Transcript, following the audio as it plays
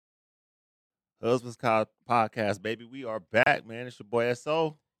Husbands Podcast, baby. We are back, man. It's your boy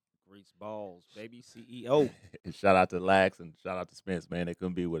SO. Grease balls, baby. CEO. Shout out to Lax and shout out to Spence, man. They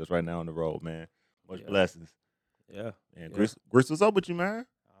couldn't be with us right now on the road, man. Much Yeah, blessings. yeah, And yeah. Gris, what's up with you, man?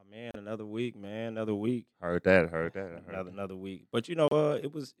 Oh man, another week, man. Another week. Heard that. I heard Another week. But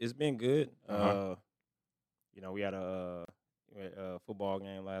it's been good. Uh-huh. We had a football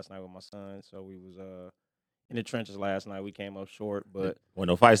game last night with my son, so we was in the trenches last night. We came up short, but Well,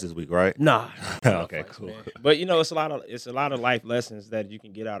 no fights this week, right? nah. No Okay, fights, cool. man. But it's a lot of life lessons that you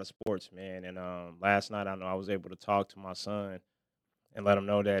can get out of sports, man. And last night I know I was able to talk to my son and let him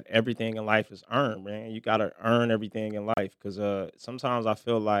know that everything in life is earned, man. You got to earn everything in life because sometimes I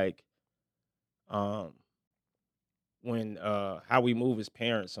feel like um, when how we move as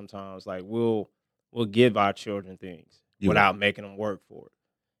parents, sometimes like we'll give our children things You without making them work for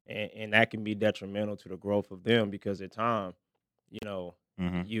it, and that can be detrimental to the growth of them because at time, you know,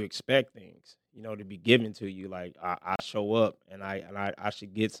 Mm-hmm. you expect things, to be given to you. Like I show up and I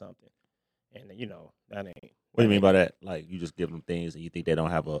should get something, and that ain't. What do you That mean ain't by that? Like you just give them things and you think they don't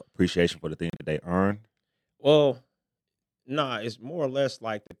have a appreciation for the thing that they earn? well, nah, it's more or less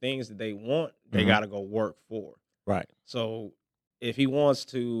like the things that they want, they Mhm. got to go work for. Right. So if he wants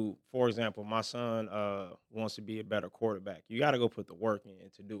to, for example, my son wants to be a better quarterback, you got to go put the work in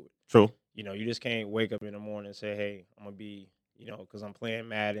to do it. True. You just can't wake up in the morning and say, "Hey, I'm gonna be," because I'm playing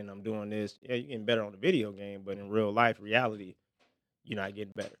Madden, I'm doing this. Yeah, you're getting better on the video game, but in real life, reality, you're not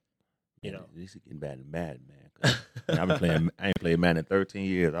getting better. You Man, know. this is getting bad and mad, man. 'Cause, man, I've been playing. I ain't played Madden in 13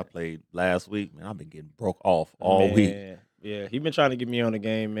 years. I played last week, man. I've been getting broke off all week. Man, yeah, he been trying to get me on the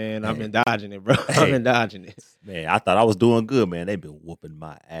game, man. I've Man, been dodging it, bro. I've hey, been dodging it. man, I thought I was doing good, man. They've been whooping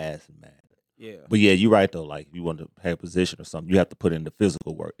my ass, man. Yeah, But yeah, you're right though. Like, if you want to have a position or something, you have to put in the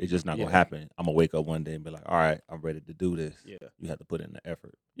physical work. It's just not gonna yeah, happen. I'm gonna wake up one day and be like, all right, I'm ready to do this. yeah, You have to put in the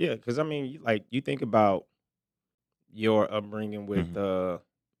effort. yeah. Because I mean, like you think about your upbringing with Mhm.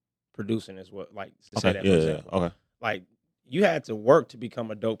 producing as well. Like to say Okay. that Yeah. for Yeah. example, Okay. like you had to work to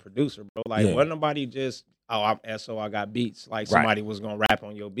become a dope producer, bro. Like Yeah. wasn't nobody just I'm SO, I got beats. Like Right. somebody was gonna rap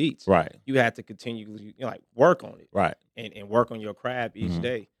on your beats. Right. You had to continually like work on it Right. and work on your craft each Mhm.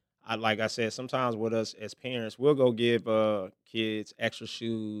 day. Like I said, sometimes with us as parents, we'll go give kids extra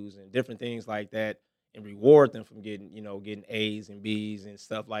shoes and different things like that and reward them from getting A's and B's and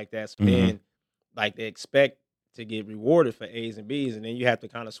stuff like that. So Mhm. then like they expect to get rewarded for A's and B's, and then you have to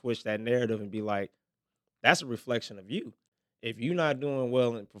kind of switch that narrative and be like, that's a reflection of you. If you're not doing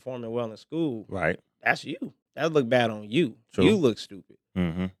well and performing well in school, Right. that's you. That look bad on you. You True. look stupid.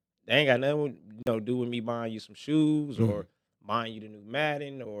 Mhm. They ain't got nothing do with me buying you some shoes Mhm. or buying you the new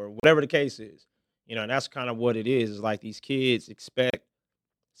Madden or whatever the case is. And that's kind of what it is. Is like these kids expect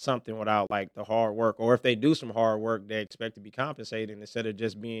something without like the hard work, or if they do some hard work, they expect to be compensated instead of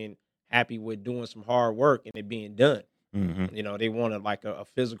just being happy with doing some hard work and it being done. Mhm. They wanted like a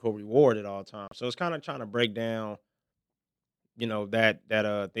physical reward at all times. So it's kind of trying to break down,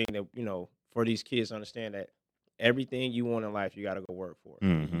 that thing that, for these kids to understand that everything you want in life, you got to go work for.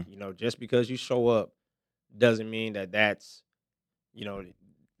 Mhm. Just because you show up doesn't mean that you know,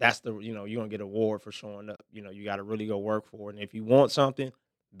 that's you're going to get an award for showing up. You got to really go work for it. And if you want something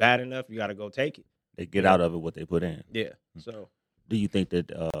bad enough, you got to go take it, They you get out know? of it what they put in. Yeah. Mm. So, Do you think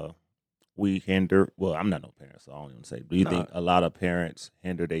that we hinder? Well, I'm not no parent, so I don't even say. Do you nah, think a lot of parents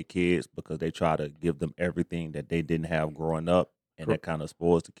hinder their kids because they try to give them everything that they didn't have growing up, and cor- that kind of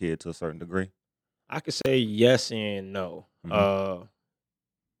spoils the kid to a certain degree? I could say yes and no. Hmm.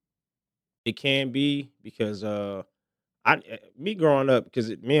 It can be because me growing up, because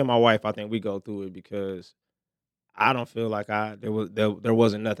me and my wife, I think we go through it because I don't feel like there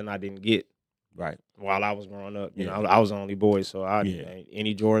wasn't nothing I didn't get Right. while I was growing up. Yeah. I was the only boy, so Yeah.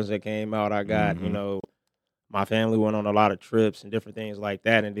 any Jordans that came out, I got. Hmm. My family went on a lot of trips and different things like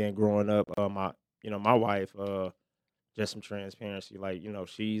that. And then growing up, my wife, just some transparency, like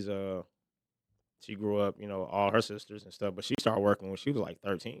she grew up, all her sisters and stuff, but she started working when she was like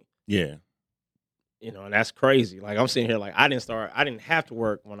 13. Yeah. And that's crazy. Like I'm sitting here, like I didn't have to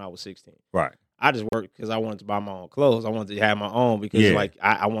work when I was 16. Right. I just worked because I wanted to buy my own clothes. I wanted to have my own because Yeah. like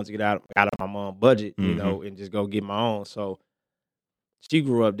I wanted to get out of my mom's budget, Hmm. and just go get my own. So she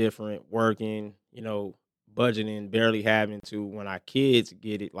grew up different, working, budgeting, barely having to. When our kids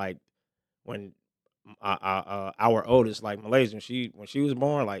get it, like when our oldest, like Malaysia, when she was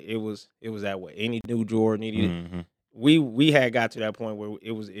born, like it was that way. Any new Jordan, Hmm. we had got to that point where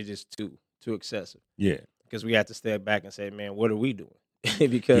it just too excessive Yeah. because we had to step back and say, man, what are we doing?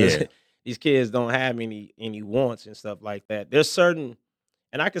 Because Yeah. these kids don't have any wants and stuff like that.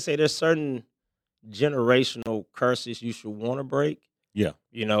 And I can say there's certain generational curses you should want to break, Yeah.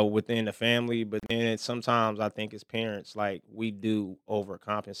 within the family. But then sometimes I think as parents, like we do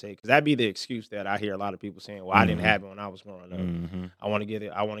overcompensate because that'd be the excuse that I hear a lot of people saying, "Well, I didn't Mhm. have it when I was growing up. Mhm. I want to get it.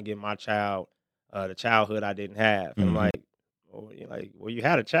 I want to give my child the childhood I didn't have." And I'm Mhm. like, "Well, you're like, well, you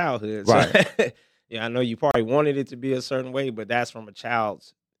had a childhood, so Right. yeah, I know you probably wanted it to be a certain way, but that's from a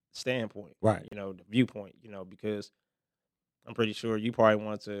child's standpoint, Right. the viewpoint, because I'm pretty sure you probably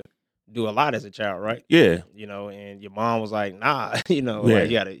wanted to do a lot as a child, right? Yeah. And your mom was like, "Nah, like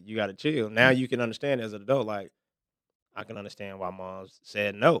Yeah. you gotta chill." Now Mm. you can understand as an adult, like I can understand why moms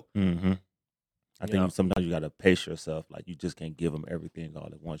said no. Mhm. I You think know, sometimes you gotta pace yourself. Like you just can't give them everything all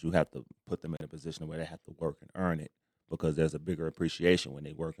at once. You have to put them in a position where they have to work and earn it because there's a bigger appreciation when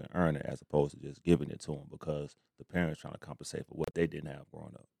they work and earn it as opposed to just giving it to them because the parents trying to compensate for what they didn't have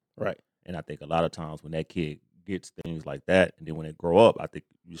growing up. right, And I think a lot of times when that kid gets things like that, and then when they grow up, I think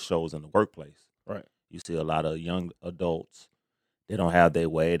it shows in the workplace. right, You see a lot of young adults. They don't have their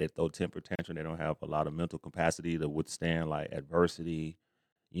way. They throw temper tantrum. They don't have a lot of mental capacity to withstand like adversity.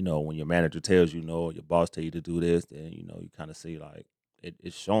 When your manager tells you no, your boss tell you to do this, then you kind of see like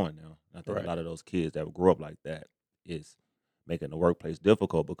it's showing now. And I think a right, lot of those kids that grew up like that is making the workplace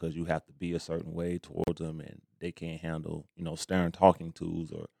difficult because you have to be a certain way towards them, and they can't handle stern talking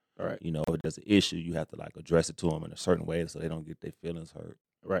tos or right, if there's an issue, you have to like address it to them in a certain way so they don't get their feelings hurt.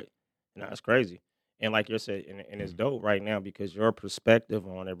 right. No, it's crazy. And like you said, and it's Mhm. dope right now because your perspective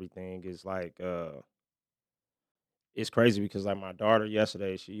on everything is like it's crazy because like my daughter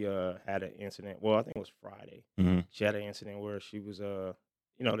yesterday, she had an incident. Well, I think it was Friday. Mhm. She had an incident where she was the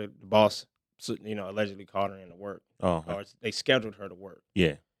boss allegedly called her into work, Oh, okay. or they scheduled her to work,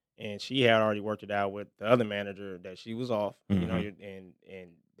 Yeah. and she had already worked it out with the other manager that she was off, Mhm.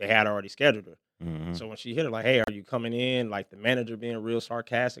 and they had already scheduled her. Mhm. So when she hit her like, "Hey, are you coming in?" Like the manager being real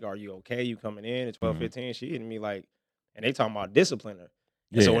sarcastic, "Are you okay? You coming in at Mhm. 12:15?" She hit me like, and they talking about discipline her.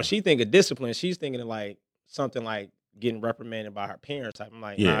 And so when Yeah. she think of discipline, she's thinking of like something like getting reprimanded by her parents. I'm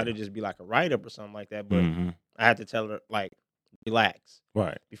like, nah, Yeah. it'd just be like a write up or something like that. But Mhm. I had to tell her like, relax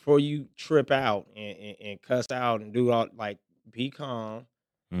Right. before you trip out and cuss out and do all like, be calm,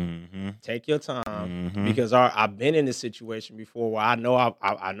 Mhm. take your time Mhm. because I've been in this situation before where I know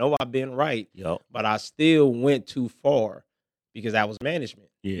I know I've been right, Yup. but I still went too far because that was management.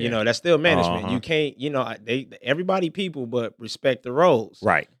 Yeah. That's still management. You Uh-huh. can't, they everybody people, but respect the roles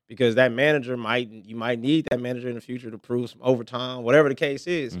Right. because that manager you might need that manager in the future to prove some overtime, whatever the case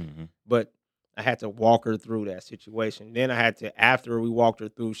is. Mhm. But I had to walk her through that situation. Then I had to, after we walked her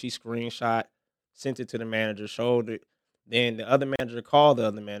through, she screenshot, sent it to the manager, showed it. Then the other manager called the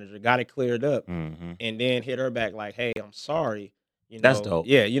other manager, got it cleared up, Mhm. and then hit her back like, "Hey, I'm sorry." That's dope.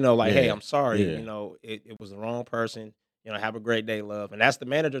 Yeah, like, "Hey, Yeah. I'm sorry. Yeah. It was the wrong person. Have a great day, love." And that's the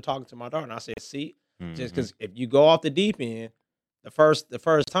manager talking to my daughter. And I said, "See, just Mhm. because if you go off the deep end, the first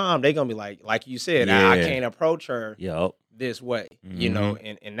time they gonna be like you said, I Yeah. can't approach her Yup. this way,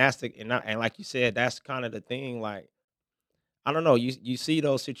 Mhm. and that's and like you said, that's kind of the thing. Like, I don't know, you see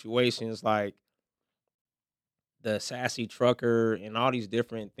those situations like the sassy trucker and all these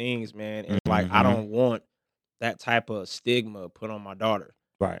different things, man. And like, I Mhm. don't want that type of stigma put on my daughter,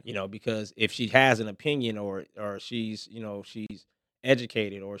 Right. because if she has an opinion or she's, she's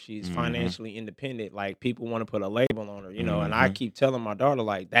educated or she's Mhm. financially independent, like people want to put a label on her, and I Mhm. keep telling my daughter,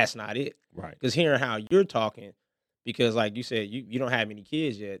 like, that's not it. Right. Because hearing how you're talking, because like you said, you don't have any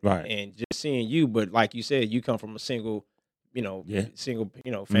kids yet, Right. and just seeing you, but like you said, you come from a Yeah. single,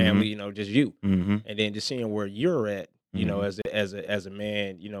 family, Mhm. just you, Mhm. and then just seeing where you're at, Mhm. as a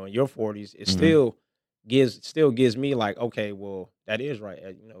man, in your 40s, it Mhm. still gives me like, okay, well, that is right.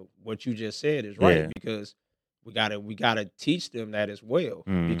 What you just said is right Yeah. because we gotta teach them that as well.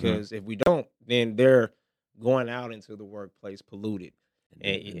 Mhm. Because if we don't, then they're going out into the workplace polluted, And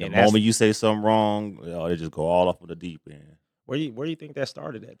the and that's moment you say something wrong, they just go all off of the deep end. where you think that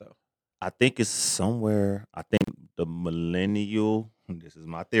started at though. I think it's somewhere. I think the millennial. This is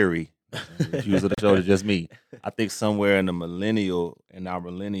my theory. The views of the show is just me. I think somewhere in our millennial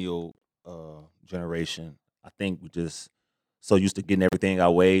generation, I think we just so used to getting everything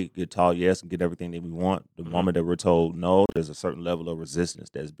our way, get told yes, and get everything that we want. The Mhm. moment that we're told no, there's a certain level of resistance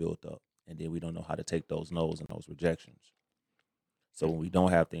that's built up, and then we don't know how to take those no's and those rejections. So when we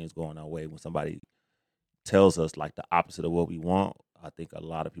don't have things going our way, when somebody tells us like the opposite of what we want, I think a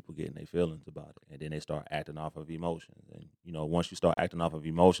lot of people get in their feelings about it, and then they start acting off of emotions. And once you start acting off of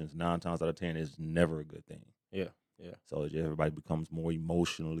emotions, 9 times out of 10, it's never a good thing. Yeah, yeah, So everybody becomes more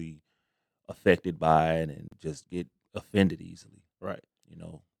emotionally affected by it and just get offended easily. right. You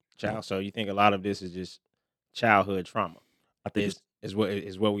know, Uh, Child. So you think a lot of this is just childhood trauma? I think it's Is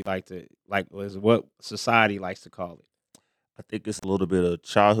what we like to is what society likes to call it. I think it's a little bit of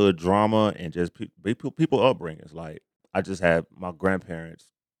childhood drama and just people upbringings. Like I just had my grandparents.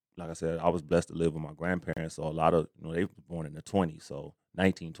 Like I said, I was blessed to live with my grandparents. So a lot of they were born in the 20s, so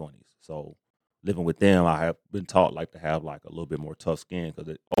 1920s. So living with them, I have been taught like to have like a little bit more tough skin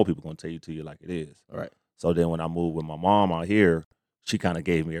because old people gonna tell you to you like it is. Right. So then when I moved with my mom out here, she kind of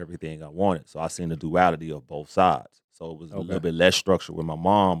gave me everything I wanted. So I seen the duality of both sides. So it was a Okay. little bit less structured with my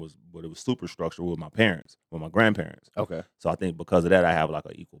mom, but it was super structured with my parents, with my grandparents. Okay. So I think because of that, I have like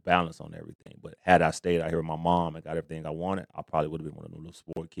an equal balance on everything. But had I stayed out here with my mom and got everything I wanted, I probably would have been one of those little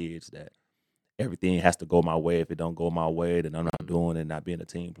sport kids that everything has to go my way. If it don't go my way, then I'm not doing it, not being a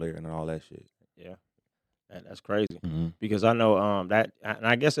team player and all that shit. Yeah. That's crazy. Mm-hmm. Because I know that, and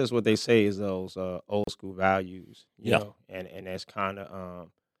I guess that's what they say is those old school values, you Yeah. know, and that's kind of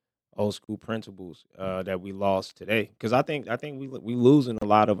old school principles that we lost today. Because I think we losing a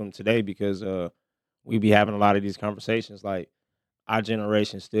lot of them today because we be having a lot of these conversations. Like our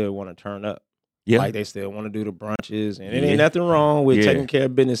generation still want to turn up, Yeah. like they still want to do the brunches, and it Yeah. ain't nothing wrong with Yeah. taking care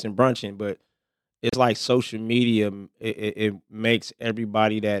of business and brunching, but it's like social media. It makes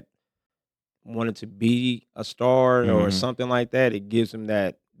everybody that wanted to be a star or Mhm. something like that, it gives them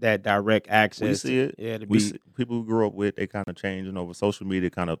that direct access. We see it. Yeah, to We be see people we grew up with, they kind of changing over. Social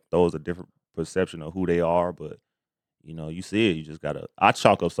media kind of throws a different perception of who they are, but you see it. You just gotta. I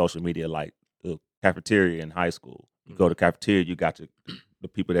chalk up social media like the cafeteria in high school. You go to cafeteria, you got the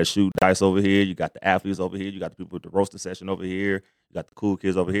people that shoot dice over here. You got the athletes over here. You got the people with the roasting session over here. You got the cool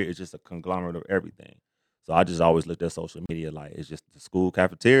kids over here. It's just a conglomerate of everything. So I just always looked at social media like it's just the school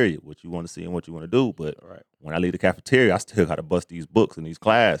cafeteria, what you want to see and what you want to do. But right, when I leave the cafeteria, I still got to bust these books in these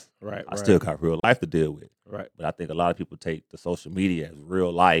class. right, I still got real life to deal with. right. But I think a lot of people take the social media as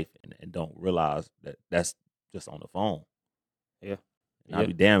real life and don't realize that that's just on the phone. Yeah. And I'd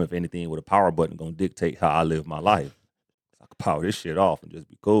be damned if anything with a power button gonna dictate how I live my life. I could power this shit off and just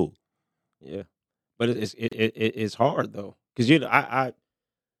be cool. Yeah, but it's hard though, because I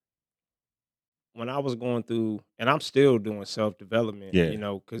when I was going through, and I'm still doing self development, Yeah. you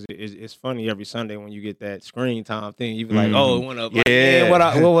know, because it's funny every Sunday when you get that screen time thing, you be like, oh, it went up, like, Yeah.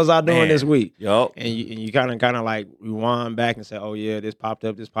 man, what was I doing this Man. week? Yup. And you kind of like rewind back and say, oh yeah, this popped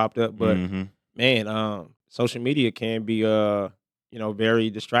up, but Mhm. man, social media can be very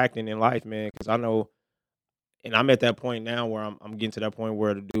distracting in life, man, because I know, and I'm at that point now where I'm getting to that point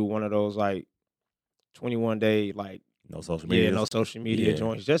where to do one of those like 21 day like No social media. no social media Yeah.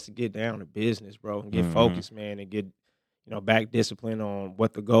 joints just to get down to business, bro, and get Mhm. focused, man, and get back discipline on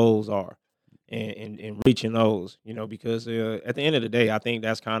what the goals are and reaching those, because at the end of the day, I think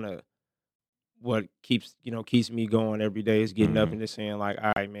that's kind of what keeps me going every day is getting up Mhm. and just saying like,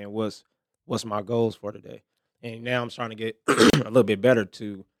 all right, man, what's my goals for today? And now I'm starting to get a little bit better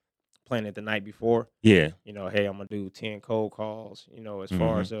to plan it the night before. Yeah. Hey, I'm gonna do 10 cold calls. As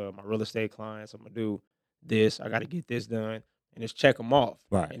far Mhm. as my real estate clients, I'm gonna do this. I got to get this done, and just check them off.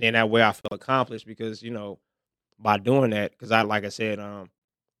 Right. And then that way I feel accomplished because by doing that, because like I said, about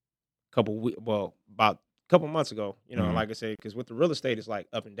a couple months ago, Mhm. like I said, because with the real estate, it's like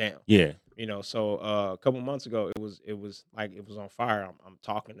up and down. Yeah. So a couple months ago, it was like it was on fire. I'm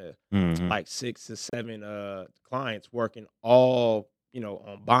talking to Mhm. like 6 to 7 clients working all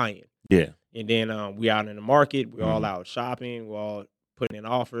on buying. Yeah. And then we out in the market. We're all Mhm. out shopping. We're all putting in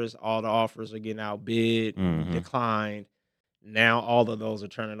offers. All the offers are getting outbid, Mhm. declined. Now all of those are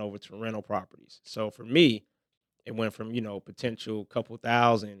turning over to rental properties. So for me, it went from potential couple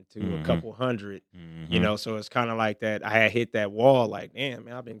thousand to a Mhm. couple hundred. Mhm. So it's kind of like that. I had hit that wall. Like, damn,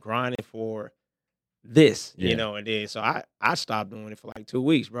 man, I've been grinding for this. Yeah. And then so I stopped doing it for like 2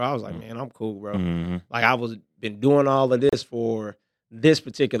 weeks, bro. I was like, Mm. man, I'm cool, bro. Mhm. Like I was been doing all of this for this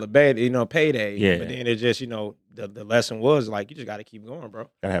particular payday. Yeah. But then it just, the lesson was like you just gotta keep going, bro.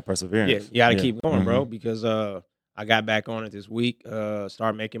 Gotta have Yeah, perseverance. you gotta keep going, bro, Mhm. because I got back on it this week,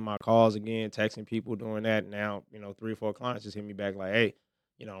 start making my calls again, texting people, doing that. Now, 3 or 4 clients just hit me back like, hey,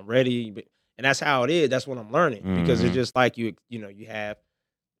 I'm ready. And that's how it is. That's what I'm learning. Because it's Mhm. just like you have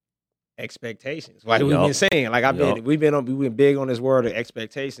expectations. Like we've been Yup. saying, like Yup. we've been big on this word of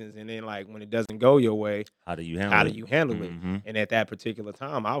expectations, and then like when it doesn't go your way, How do you how handle do it? you handle it? Mhm. And at that particular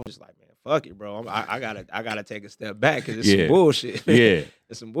time, I was just like, man, fuck it, bro. I gotta take a step back because it's some Yeah. bullshit. Yeah.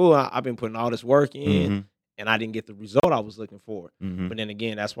 It's some bull. I've been putting all this work in, Mhm. and I didn't get the result I was looking for. Mhm. But then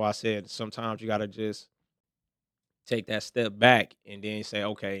again, that's why I said sometimes you gotta just take that step back and then say,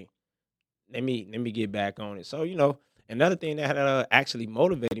 okay, let me get back on it. So another thing that had actually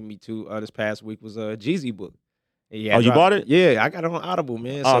motivated me to this past week was a Jeezy book. Yeah, Oh, you bought it? Yeah, I got it on Audible,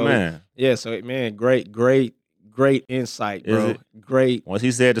 man. Oh So man. yeah, so man, great great insight, Is bro. it? Great. Once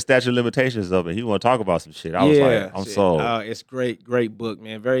he said the statute of limitations of it, he want to talk about some shit. I was like, I'm shit. sold. It's great book,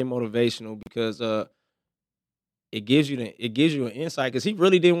 man. Very motivational because it gives you an insight because he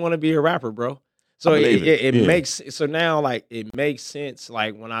really didn't want to be a rapper, bro. So I believe it. it Yeah. makes so now like it makes sense.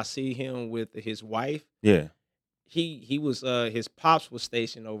 Like when I see him with his wife, Yeah. he was his pops was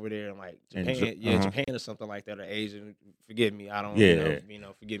stationed over there in like In Japan, Ja- uh-huh. Japan or something like that, or Asian. Forgive me, I don't, Yeah.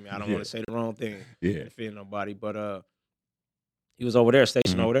 forgive me, I don't Yeah. want to say the wrong thing Yeah. and offend nobody, but he was over there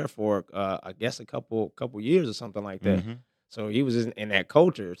stationed Mhm. over there for I guess a couple years or something like that. Mm-hmm. So he was in that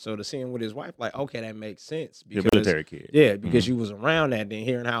culture. So to see him with his wife, like, okay, that makes sense You're a because military kid. yeah, because Mhm. you was around that, then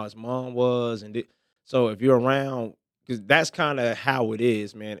hearing how his mom was, so if you're around, because that's kind of how it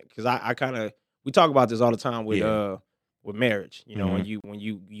is, man. Because I kind of we talk about this all the time with marriage, you know, Mhm. when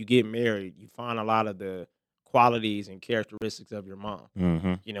you get married, you find a lot of the qualities and characteristics of your mom,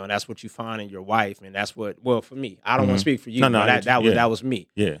 Mm-hmm. you know, and that's what you find in your wife, and that's what, well, for me, I don't want Mhm. to speak for you, No, no, but I get you. Yeah. that was me.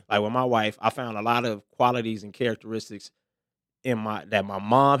 Yeah. Like with my wife, I found a lot of qualities and characteristics that my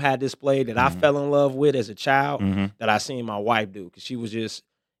mom had displayed that I Mhm. fell in love with as a child Mm-hmm. that I seen my wife do, because she was just,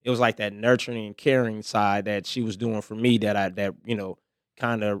 it was like that nurturing and caring side that she was doing for me that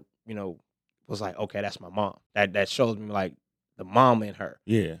kind of was like, okay, that's my mom. That shows me like the mom in her,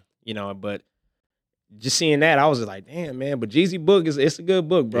 Yeah. but just seeing that, I was just like, damn, man. But Jeezy book it's a good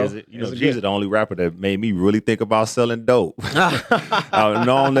book, bro. Is it? You know, It's a Jeezy the only rapper that made me really think about selling dope. I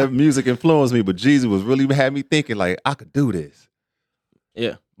know that music influenced me, but Jeezy was really had me thinking like I could do this.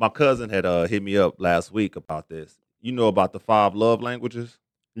 Yeah. My cousin had hit me up last week about this. You know about the 5 love languages?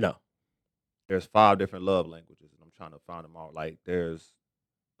 No. There's 5 different love languages, and I'm trying to find them all. Like there's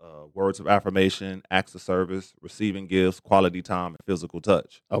words of affirmation, acts of service, receiving gifts, quality time, and physical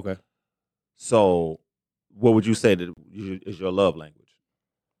touch. Okay. So, what would you say that is your love language?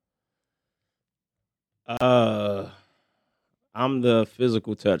 I'm the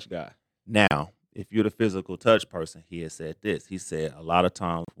physical touch guy. Now, if you're the physical touch person, he has said this. He said a lot of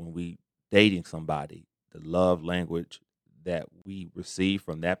times when we dating somebody, the love language that we receive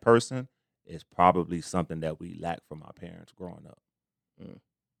from that person is probably something that we lack from our parents growing up. Mm.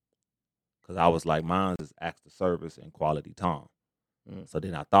 Because I was like, mine is acts of service and quality time. Mm. So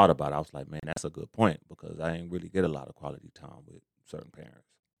then I thought about it. I was like, man, that's a good point because I ain't really get a lot of quality time with certain parents.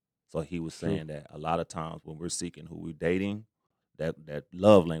 So he was True. saying that a lot of times when we're seeking who we're dating, that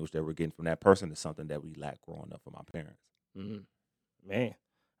love language that we're getting from that person is something that we lack growing up from our parents. Mhm. Man,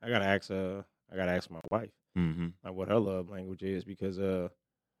 I gotta ask my wife Mm-hmm. like what her love language is, because I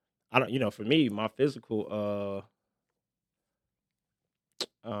don't, for me, my physical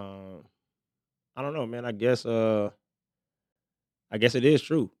I don't know, man. I guess it is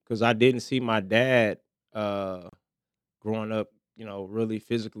true because I didn't see my dad uh growing up, really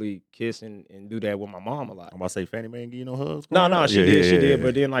physically kiss and do that with my mom a lot. I'm about to say Fannie Mae ain't give you no hugs. No, growing no, up? she Yeah, did, she yeah, did. yeah.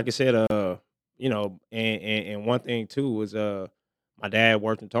 But then, like I said, and one thing too was my dad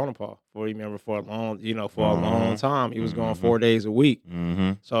worked in Tonopah for a long Uh-huh. time. He was going Mhm. 4 days a week.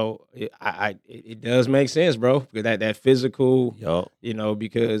 Mm-hmm. So it does make sense, bro. Because that physical, Yup.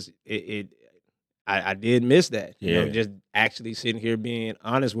 because I did miss that. Yeah. Just actually sitting here being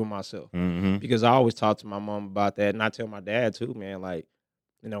honest with myself, Mm-hmm. because I always talk to my mom about that, and I tell my dad too, man. Like,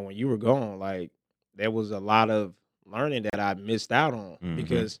 when you were gone, like there was a lot of learning that I missed out on, Mhm.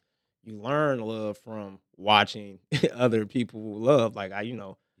 because you learn love from watching other people love. Like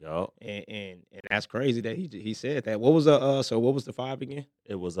Yup. and that's crazy that he said that. What was the 5 again?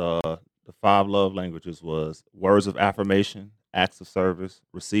 It was the 5 love languages was words of affirmation, acts of service,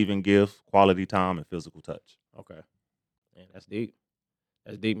 receiving gifts, quality time, and physical touch. Okay, man, that's deep.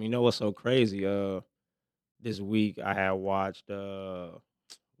 That's deep. You know what's so crazy? This week I had watched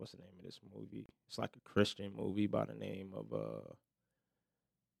what's the name of this movie? It's like a Christian movie by the name of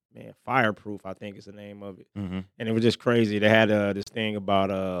Fireproof, I think is the name of it. Mm-hmm. And it was just crazy. They had this thing about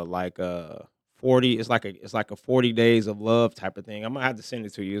 40. It's like a 40 days of love type of thing. I'm gonna have to send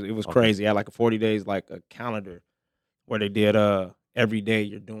it to you. It was Okay. crazy. It had like a 40 days, like a calendar where they did every day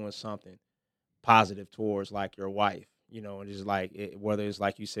you're doing something positive towards like your wife, and just like whether it's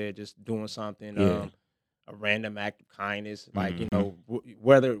like you said, just doing something, Yeah. a random act of kindness, like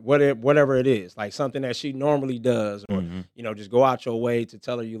Mhm. whatever it is, like something that she normally does, or Mhm. just go out your way to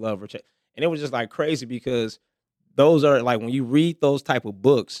tell her you love her. And it was just like crazy because those are like when you read those type of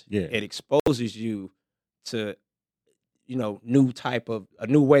books, Yeah. it exposes you to a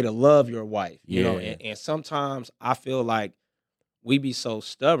new way to love your wife. Yeah. And sometimes I feel like we be so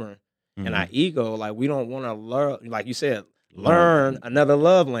stubborn and our Mhm. ego, like we don't want to learn, like you said, learn another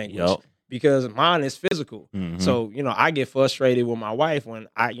love language. Yup. because mine is physical. Mhm. So, I get frustrated with my wife when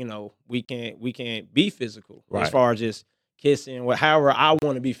we can't be physical as Right. far as just kissing, however I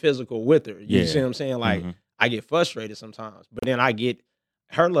want to be physical with her. You see Yeah. what I'm saying? Like, Mhm. I get frustrated sometimes, but then I get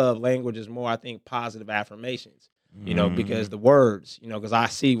her love language is more, I think, positive affirmations, because Mhm. the words, because I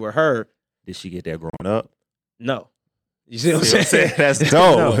see with her, Did she get that growing up? no. You see what See I'm what I'm saying? saying? That's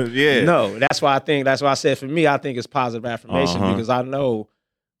No, dope. Yeah. no. That's why I said for me, I think it's positive affirmation Uh-huh. because I know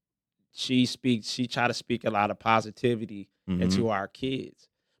she try to speak a lot of positivity Mhm. into our kids.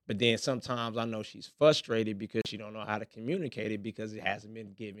 But then sometimes I know she's frustrated because she don't know how to communicate it because it hasn't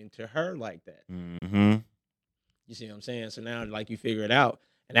been given to her like that. Mhm. You see what I'm saying? So now, like, you figure it out,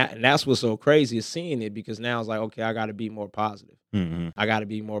 and that's what's so crazy is seeing it because now it's like, okay, I got to be more positive. Mhm. I got to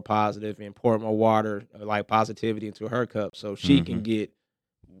be more positive and pour more water, like positivity, into her cup so she can Mhm. get,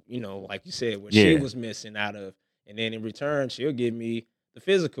 like you said, what she Yeah. was missing out of, and then in return, she'll give me the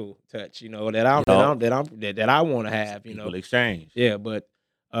physical touch, that I Yup. that I want to It's have, equal exchange. Yeah, but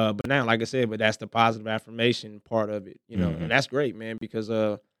now, like I said, but that's the positive affirmation part of it, Mhm. and that's great, man, because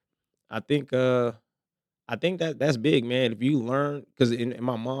I think that's big, man. If you learn, because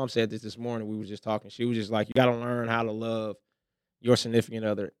my mom said this morning, we was just talking. She was just like, you got to learn how to love your significant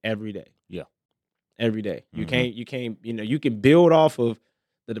other every day. Yeah. Every day. Mhm. You can't, you can build off of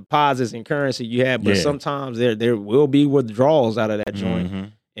the deposits and currency you have, but Yeah. sometimes there will be withdrawals out of that joint.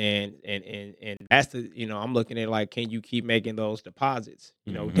 Mhm. And that's I'm looking at like, can you keep making those deposits,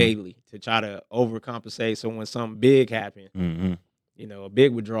 Mhm. daily to try to overcompensate? So when something big happens, Mhm. a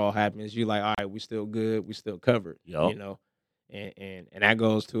big withdrawal happens, you like, all right, we still good, we still covered, Yup. and that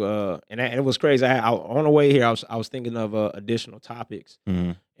goes to and it was crazy. On the way here, I was thinking of additional topics,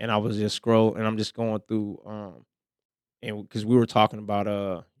 Mhm. and I was just scrolling, and I'm just going through, and because we were talking about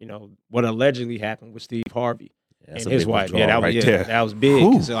what allegedly happened with Steve Harvey That's and a his big wife. Yeah, withdrawal right there. that was big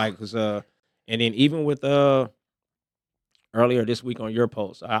Whew. because and then even with earlier this week on your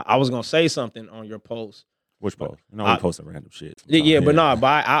post, I was gonna say something on your post, Which but post? We I, posting random shit yeah, sometimes. but Yeah. no,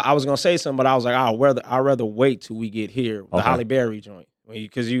 but I was gonna say something, but I was like, I'd rather wait till we get here, the Okay. Holly Berry joint,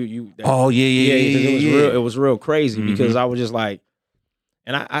 because Oh yeah, because yeah. it was real crazy because Mhm. I was just like,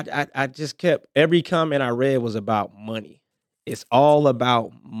 and I just kept every comment I read was about money. It's all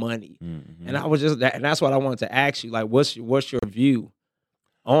about money, and Mhm. I was just and that's what I wanted to ask you, like, what's your view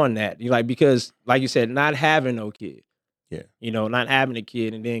on that? You like because like you said, not having no kid, Yeah. not having a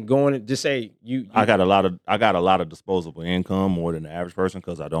kid, and then going to just say I got a lot of disposable income more than the average person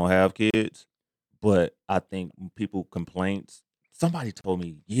because I don't have kids. But I think people complaints. Somebody told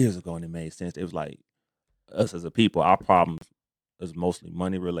me years ago, and it made sense. It was like us as a people, our problems is mostly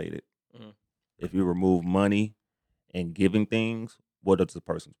money related. Mhm. If you remove money and giving things, what is the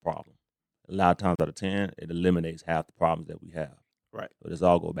person's problem? A lot of times out of 10, it eliminates half the problems that we have. Right. But it's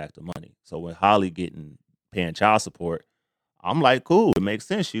all go back to money. So when Holly paying child support, I'm like, cool, it makes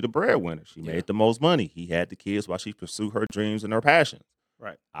sense. She the breadwinner. She Yeah. made the most money. He had the kids while she pursued her dreams and her passions.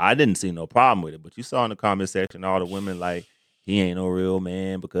 Right. I didn't see no problem with it. But you saw in the comment section all the women like, he ain't no real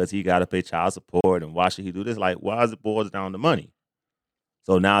man because he got to pay child support and why should he do this? Like, why does it boils down to money?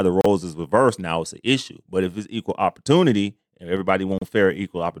 So now the roles is reversed. Now it's an issue. But if it's equal opportunity and everybody won't fair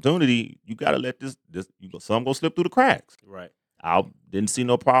equal opportunity, you got to let some go slip through the cracks. Right. I didn't see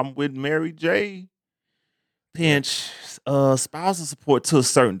no problem with Mary J. Pinch spousal support to a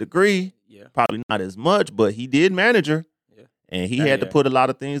certain degree. Yeah. Probably not as much, but he did manage her. Yeah. And he had to put a lot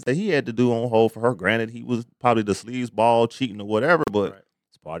of things that he had to do on hold for her. Granted, he was probably the sleazeball, cheating or whatever, but Right.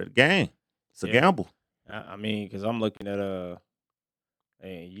 it's part of the game. It's a Yeah. gamble. I mean, because I'm looking at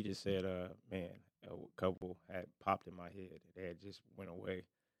and you just said man, a couple had popped in my head. They had just went away.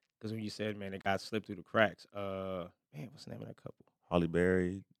 Because when you said, man, it got slipped through the cracks. Man, what's the name of that couple? Holly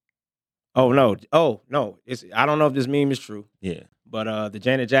Berry. Oh no. It's I don't know if this meme is true, Yeah. but the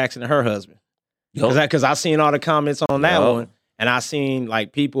Janet Jackson and her husband. Yup. Because I seen all the comments on that Yup. one, and I seen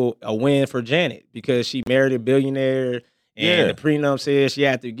like people a win for Janet because she married a billionaire, and Yeah. the prenup says she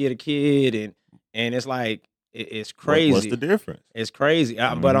had to get a kid, and it's like it's crazy. What's the difference? It's crazy,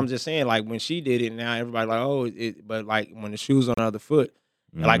 but I'm Mhm. just saying, like when she did it, now everybody like, oh, but like when the shoe's on the other foot,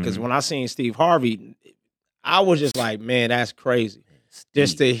 like because Mhm. when I seen Steve Harvey, I was just like, man, that's crazy.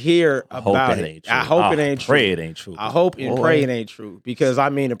 Just Steve, to hear I hope about that it. ain't true. I hope it ain't pray true. it ain't true. I hope and Boy. pray it ain't true because I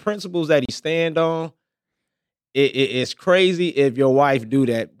mean the principles that he stand on. It's crazy if your wife do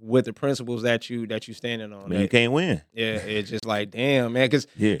that with the principles that you standing on. I mean, you can't win. Yeah, it's just like damn, man. Because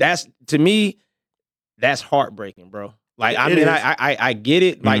Yeah. that's to me, that's heartbreaking, bro. Like I It mean, is. I get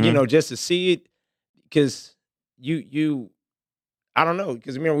it. Like Mhm. just to see it, because you I don't know,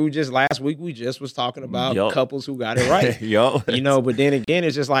 because remember last week we just was talking about Yup. couples who got it right. Yup. But then again,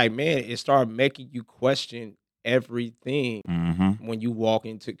 it's just like, man, it started making you question everything Mm-hmm. when you walk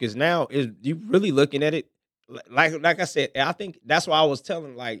into, because now is you really looking at it like I said. I think that's why I was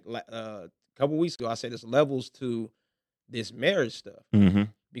telling a couple weeks ago. I said there's levels to this marriage stuff Mm-hmm.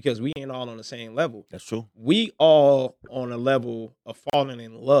 because we ain't all on the same level. That's true. We all on a level of falling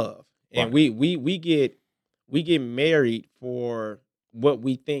in love, and Right. we get married for what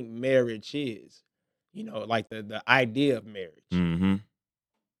we think marriage is. Like the idea of marriage. Mm-hmm.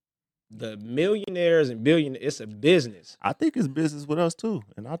 The millionaires and billionaires, it's a business. I think it's business with us too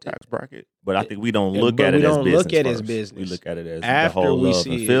in our tax bracket, but I It- think we don't look but at we it as don't business. look at it as first. business. We look at it as the After whole we love and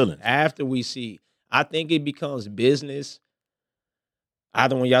see feelings. after we see, I think it becomes business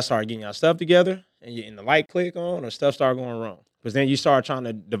either when y'all start getting y'all stuff together and the light click on, or stuff start going wrong. Because then you start trying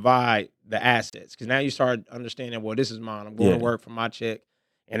to divide the assets. Because now you start understanding, well, this is mine. I'm going Yeah. to work for my check.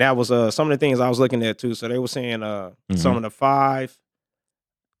 And that was some of the things I was looking at too. So they were saying Mm-hmm. some of the five,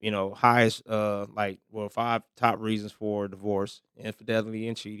 highest, 5 top reasons for divorce: infidelity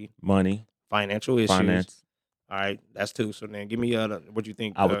and cheating, Money, financial issues. finance. All right, that's 2. So then give me what you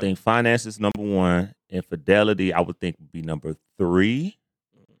think. I would think finance is number 1. Infidelity, I would think would be number 3.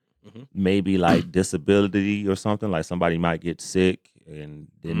 Mhm. Maybe like disability or something. Like somebody might get sick, and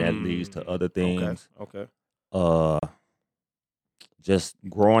then that leads to other things. Okay. Just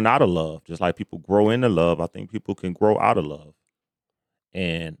growing out of love. Just like people grow into love, I think people can grow out of love.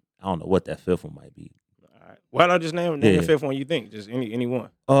 And I don't know what that 5th one might be. All right. Why not just name Yeah. the 5th one you think? Just any one.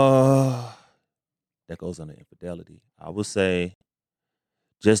 That goes under infidelity. I would say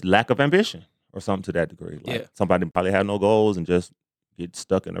just lack of ambition or something to that degree. Like Yeah. somebody probably have no goals and just get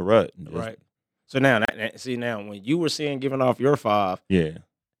stuck in a rut. And just, Right. So now, now when you were saying giving off your 5, Yeah.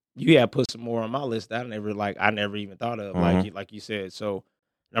 you had put some more on my list that I never even thought of. Mhm. Like you said. So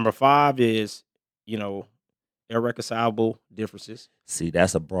number 5 is, irreconcilable differences. See,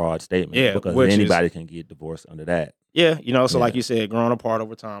 that's a broad statement. Yeah, Because which is- anybody can get divorced under that. Yeah, so like Yeah. you said, growing apart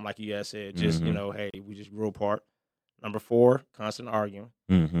over time, like you guys said, just Mhm. hey, we just grew apart. Number 4, constant arguing.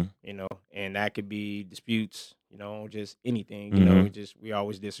 Mm-hmm. And that could be disputes, just anything, Mhm. we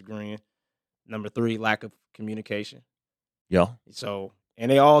always disagreeing. Number 3, lack of communication. Yeah. So, and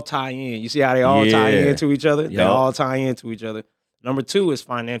they all tie in. You see how they all tie Yeah. into each other? They Yup. all tie into each other. Number 2 is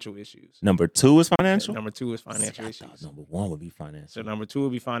financial issues. Number 2 is financial. Number 2 is See, financial I issues. thought number 1 would be financial. So number 2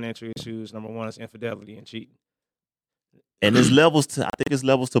 would be financial issues. Number 1 is infidelity and cheating. And there's levels to. I think it's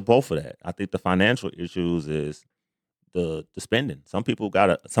levels to both of that. I think the financial issues is the spending. Some people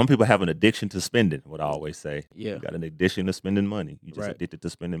have an addiction to spending. What I always say, Yeah. you got an addiction to spending money. You just Right. addicted to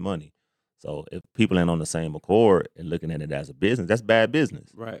spending money. So if people ain't on the same accord and looking at it as a business, that's bad business.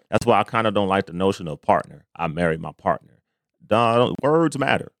 Right. That's why I kind of don't like the notion of partner. I married my partner. Words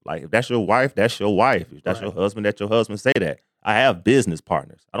matter. Like if that's your wife, that's your wife. If that's your Right. husband, that's your husband. Say that. I have business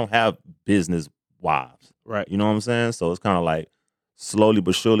partners. I don't have business wives. Right. You know what I'm saying? So it's kind of like slowly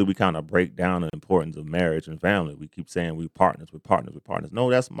but surely we kind of break down the importance of marriage and family. We keep saying we're partners. No,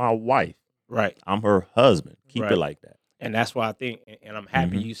 that's my wife. Right. I'm her husband. Keep Right. it like that. And that's why I think, and I'm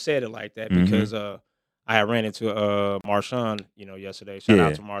happy Mhm. you said it like that, Mhm. because I had ran into Marshawn, yesterday. Shout Yeah.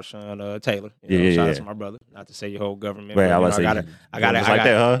 out to Marshawn Taylor. Yeah, shout out yeah. to my brother. Not to say your whole government, Right, but I was I about gotta, to say, I gotta, just like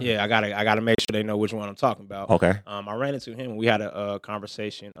that, huh? yeah, I gotta make sure they know which one I'm talking about. Okay. I ran into him and we had a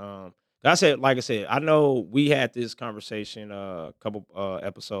conversation. Like I said, I know we had this conversation a couple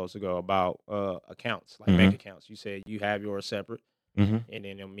episodes ago about accounts, like bank accounts. You said you have yours separate, Mm-hmm. and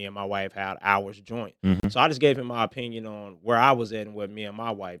then me and my wife had ours joint. Mm-hmm. So I just gave him my opinion on where I was at and what me and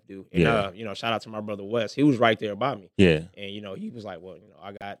my wife do. And Yeah. shout out to my brother Wes. He was right there by me, Yeah. and he was like, well,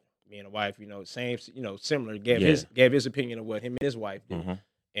 I got me and the wife, same, similar. Gave Yeah. his opinion of what him and his wife do, Mm-hmm.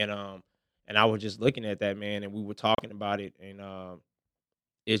 and I was just looking at that, man, and we were talking about it, and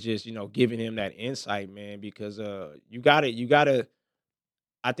it's just giving him that insight, man, because you gotta.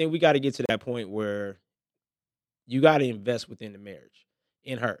 I think we got to get to that point where you got to invest within the marriage,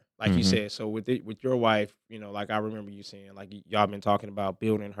 in her, like you Mhm. said. So with your wife, like I remember you saying, like y'all been talking about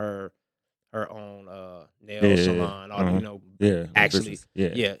building her own nail Yeah. salon, or Uh-huh. Yeah. actually,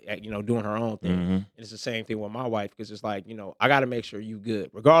 business. doing her own thing. Mm-hmm. And it's the same thing with my wife, because it's like, I got to make sure you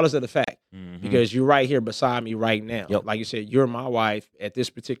good, regardless of the fact, Mm-hmm. because you're right here beside me right now. Yep. Like you said, you're my wife at this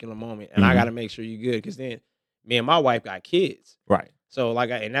particular moment, and I Mhm. got to make sure you good, because then me and my wife got kids. Right. So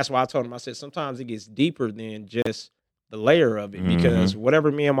and that's why I told him, I said, sometimes it gets deeper than just the layer of it, because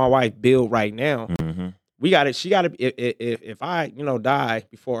whatever me and my wife build right now, Mm-hmm. we got it. She got to, if I, die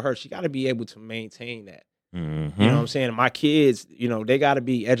before her, she got to be able to maintain that. Mm-hmm. You know what I'm saying? My kids, they got to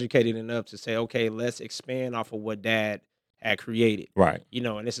be educated enough to say, okay, let's expand off of what dad had created. Right. You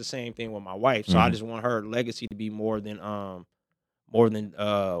know, and it's the same thing with my wife. So I just want her legacy to be more than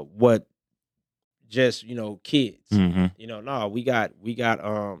what just, you know, kids. Mm-hmm. You know, no, we got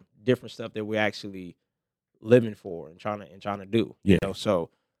different stuff that we're actually living for and trying to do. Yeah. You know, so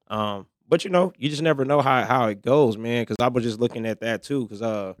but you know, you just never know how it goes, man. Because I was just looking at that too,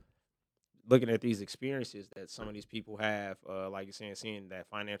 because looking at these experiences that some of these people have, like you're saying, seeing that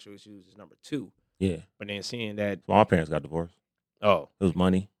financial issues is number two, Yeah. but then seeing that, So my parents got divorced. oh, It was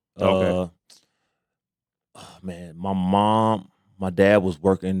money. Okay. Man, my dad was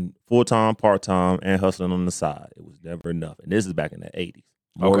working full-time, part-time, and hustling on the side. It was never enough. And this is back in the 80s.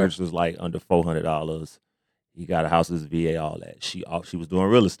 Mortgage was like under $400. He got a house with his VA, all that. She was doing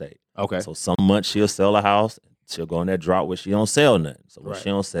real estate. okay, So some months she'll sell a house. She'll go in that drought where she don't sell nothing. So when Right. she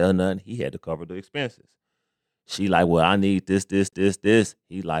don't sell nothing, he had to cover the expenses. She like, well, I need this.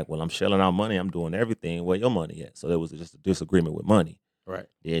 He like, well, I'm shelling out money. I'm doing everything. Where your money at? So there was just a disagreement with money. right,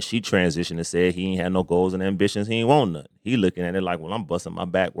 Then she transitioned and said he ain't had no goals and ambitions. He ain't want nothing. He looking at it like, well, I'm busting my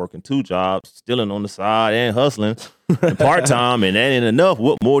back, working 2 jobs, stealing on the side and hustling part time, and that ain't enough.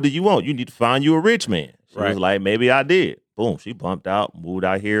 What more do you want? You need to find you a rich man. She was Right. like, maybe I did. Boom. She bumped out, moved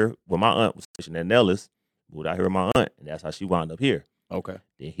out here where my aunt was stationed at Nellis. Moved out here with my aunt, and that's how she wound up here. okay,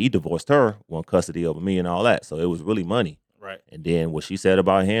 Then he divorced her, won custody over me and all that. So it was really money. right, And then what she said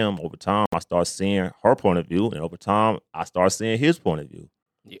about him, over time, I started seeing her point of view. And over time, I started seeing his point of view.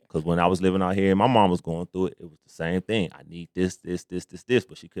 Yeah. Because when I was living out here and my mom was going through it, it was the same thing. I need this.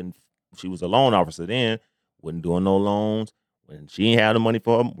 But she couldn't. She was a loan officer then, wasn't doing no loans. When she ain't had the money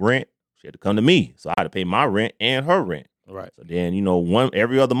for her rent, she had to come to me. So I had to pay my rent and her rent. right, So then, you know,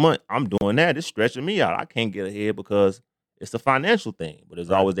 every other month, I'm doing that. It's stretching me out. I can't get ahead because it's a financial thing. But it's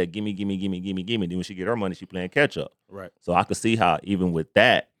Right. always that gimme. Then when she get her money, she playing catch up. right, So I could see how even with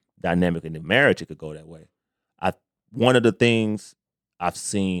that dynamic in the marriage, it could go that way. One of the things I've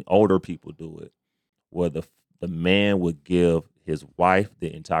seen older people do it, where the man would give his wife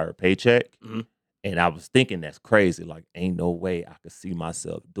the entire paycheck. Mhm. And I was thinking that's crazy. Like, ain't no way I could see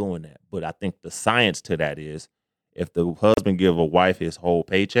myself doing that. But I think the science to that is if the husband give a wife his whole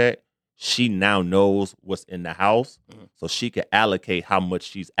paycheck, she now knows what's in the house. Mhm. So she can allocate how much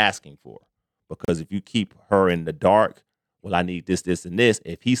she's asking for. Because if you keep her in the dark, well, I need this, and this.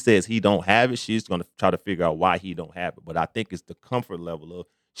 If he says he don't have it, she's going to try to figure out why he don't have it. But I think it's the comfort level of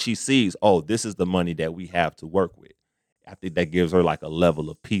she sees, oh, this is the money that we have to work with. I think that gives her like a level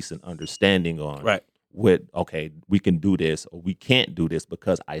of peace and understanding on right. with, okay, we can do this or we can't do this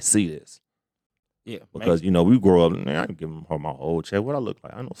because I see this. Yeah, Because, you know, we grow up, man, I can give her my whole check. What I look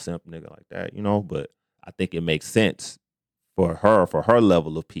like? I know simp nigga like that, you know, but I think it makes sense for her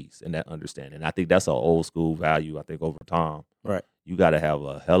level of peace and that understanding. I think that's an old school value, I think, over time. Right. You got to have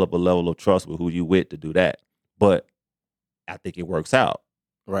a hell of a level of trust with who you with to do that. But I think it works out.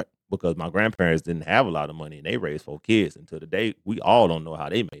 Right. Because my grandparents didn't have a lot of money and they raised 4 kids. And to the day, we all don't know how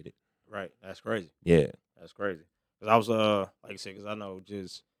they made it. Right. That's crazy. Yeah. That's crazy. Because I was like I said, because I know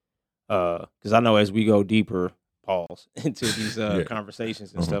because I know as we go deeper, pause into these Yeah.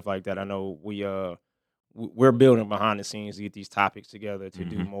 conversations and Mhm. stuff like that, I know we're building behind the scenes to get these topics together to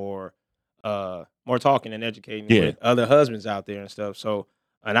do Mhm. more talking and educating Yeah. with other husbands out there and stuff. So,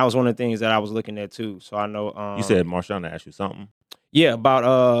 and that was one of the things that I was looking at too. So I know You said Marshawn asked you something? yeah,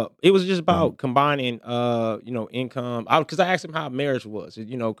 about it was just about Mm-hmm. combining you know, income. Because I asked him how marriage was,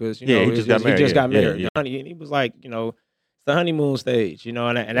 you know, because Yeah, he it's just got married, He just yeah, got married, yeah. The honey, and he was like, you know, it's the honeymoon stage, you know,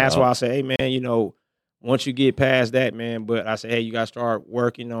 and that's Yeah. why I say, hey man, you know, once you get past that, man, but I say, hey, you got to start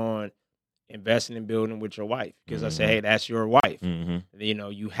working on investing and building with your wife because I say, Mhm. hey, that's your wife. Mm-hmm. You know,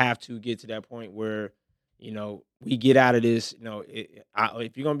 you have to get to that point where, you know, we get out of this. You know,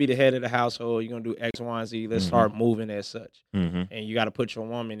 if you're gonna be the head of the household, you're gonna do X, Y, and Z. Let's Mhm. start moving as such, Mm-hmm. and you got to put your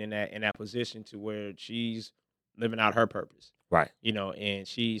woman in that position to where she's living out her purpose. Right. You know, and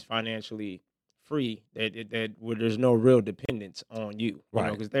she's financially free. That where there's no real dependence on you. You know,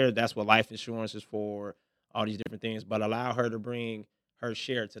 Right. because that's what life insurance is for. All these different things, but allow her to bring her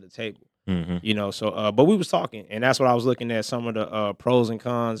share to the table. Mm-hmm. You know, so but we was talking, and that's what I was looking at some of the pros and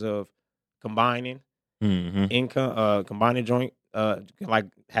cons of combining Mm-hmm. income, combining joint, like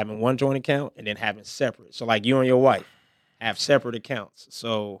having one joint account and then having separate. So like you and your wife have separate accounts.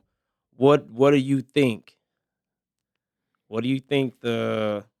 So what do you think? What do you think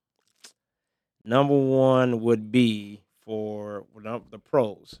the number one would be for the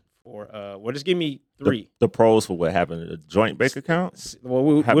pros? For well, just give me 3. The pros for what happened to the joint bank account? Well,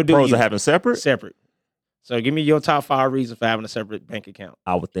 we'll do Pros you. of having separate? Separate. So give me your top 5 reasons for having a separate bank account.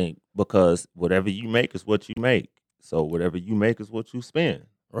 I would think because whatever you make is what you make. So whatever you make is what you spend.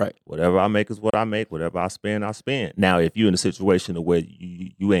 Right. Whatever I make is what I make. Whatever I spend, I spend. Now, if you're in a situation where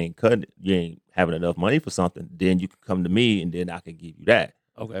you ain't cutting, you ain't having enough money for something, then you can come to me and then I can give you that.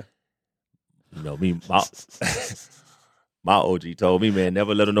 Okay. You know, my OG told me, man,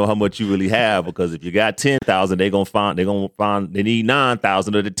 never let them know how much you really have, because if you got 10,000, they need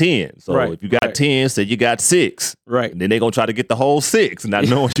 9,000 of the 10. So Right, if you got right. 10, say you got 6, Right. and then they gonna try to get the whole 6, not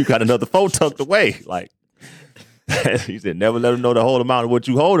knowing you got another 4 tucked away. Like he said, never let them know the whole amount of what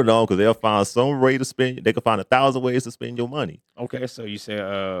you holding on, because they'll find some way to spend. They can find 1,000 ways to spend your money. Okay. So you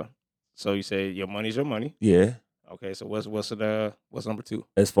say your money's your money. Yeah. Okay. So what's number 2?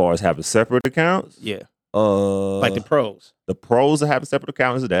 As far as having separate accounts, Yeah. Like the pros. the pros of having separate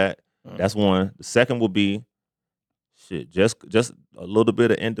accounts is that. Mhm. That's one. The second will be just a little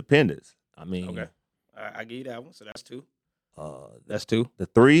bit of independence. I mean, Okay. I give you that one. So that's 2. That's 2. the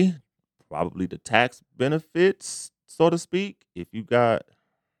 3, probably the tax benefits, so to speak. If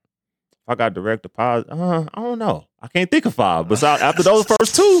I got direct deposit, I don't know. I can't think of 5. Besides, after those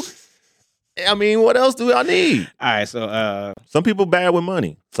first 2, I mean, what else do I need? All right. So Some people bad with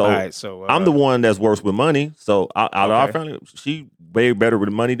money, so all right. So I'm the one that's worse with money. So out of our Okay. family, she way better with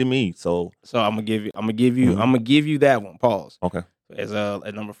money than me. So So I'm gonna give you Mhm. I'm gonna give you that one. Pause. okay, As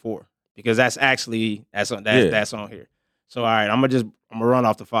at number 4, because that's on Yeah. that's on here. So all right, I'm gonna run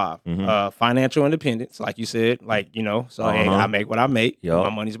off the 5. Mhm. Financial independence, like you said, so hey, Uh-huh. I make what I make. Yup. My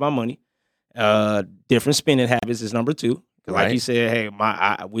money's my money. Different spending habits is number 2. 'Cause like you Right. said, hey,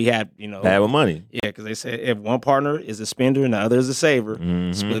 we have bad with money. yeah, because they said if one partner is a spender and the other is a saver,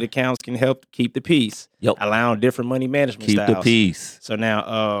 Mhm. split accounts can help keep the peace, Yep. allowing different money management Keep the styles. peace. So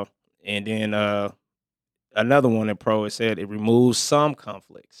now, and then another one in pro, it said it removes some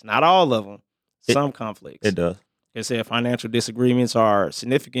conflicts, not all of them, It- some conflicts. It does. It said financial disagreements are a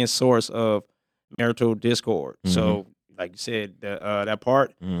significant source of marital discord. So, like you said, that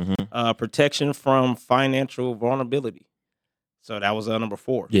part, Mm-hmm. protection from financial vulnerability. So that was number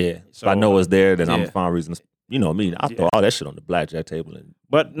 4. Yeah. So if I know it's there, then I'm yeah. gonna find reasons. You know me. I Yeah. throw all that shit on the blackjack table and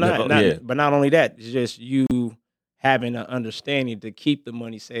But Yeah. but not only that, it's just you having an understanding to keep the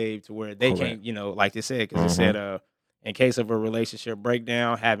money saved to where they Correct. can't, like they said, because it said, in case of a relationship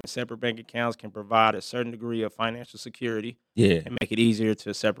breakdown, having separate bank accounts can provide a certain degree of financial security yeah. and make it easier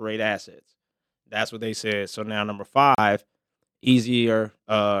to separate assets. That's what they said. So now number 5, easier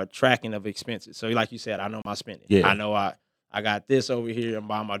tracking of expenses. So like you said, I know my spending. Yeah. I know I got this over here. I'm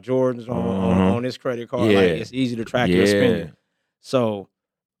buying my Jordans on this credit card. Yeah. Like it's easy to track your Yeah. spending. So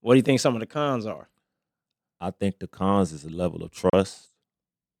what do you think some of the cons are? I think the cons is the level of trust,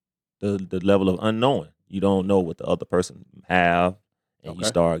 the level of unknowing. You don't know what the other person have, and you Okay.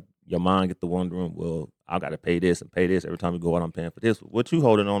 start your mind get to wondering, well, I got to pay this and pay this every time you go out. I'm paying for this. What you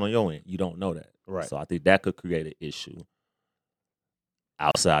holding on your end? You don't know that, Right. So I think that could create an issue.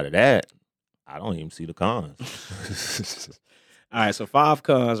 Outside of that, I don't even see the cons. All right, so 5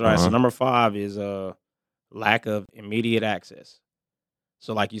 cons, right? So Uh-huh. number 5 is lack of immediate access.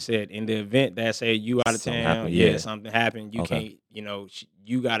 So like you said, in the event that say you out of Something town, happened, yeah. something happened, you Okay. can't,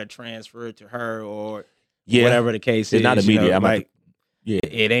 you got to transfer it to her or Yeah, whatever the case it's is. not immediate. I'm like yeah.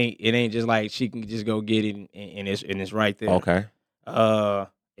 it ain't just like she can just go get it and it's right there. Okay.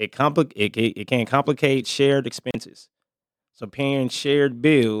 It can complicate shared expenses. So paying shared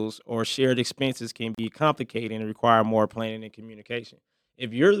bills or shared expenses can be complicated and require more planning and communication.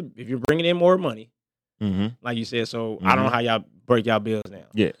 If you're bringing in more money, Mm-hmm. like you said, so I don't know how y'all break y'all bills down.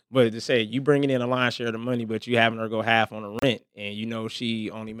 Yeah. But to say you bringing in a lion's share of the money, but you having her go half on the rent, and you know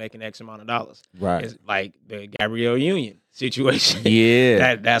she only making X amount of dollars. Right. It's like the Gabrielle Union situation.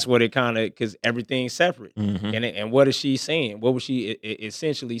 Yeah. That's what it kind of, because everything's separate. Mhm. And what is she saying? What was she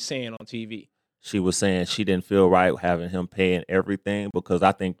essentially saying on TV? She was saying she didn't feel right having him paying everything, because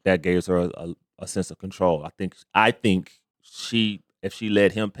I think that gives her a sense of control. I think if she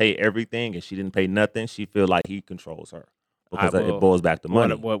let him pay everything and she didn't pay nothing, she feel like he controls her, because it boils back to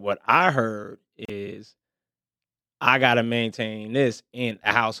money. What I heard is I gotta maintain this in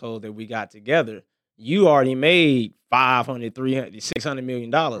a household that we got together. You already made $500, $300, $600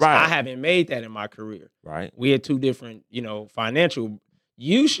 million. Right. I haven't made that in my career. Right. We had two different, financial.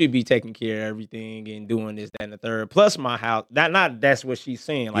 You should be taking care of everything and doing this, that, and the third. Plus my house. That's what she's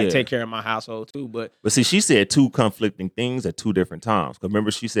saying. Like, Yeah. take care of my household too. But see, she said 2 conflicting things at 2 different times. Because remember,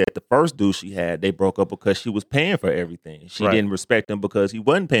 she said the first dude she had, they broke up because she was paying for everything. She Right. didn't respect him because he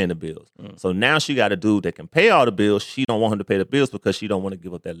wasn't paying the bills. Mm. So now she got a dude that can pay all the bills. She don't want him to pay the bills because she don't want to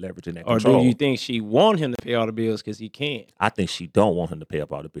give up that leverage and that or control. do you think she want him to pay all the bills because he can? I think she don't want him to pay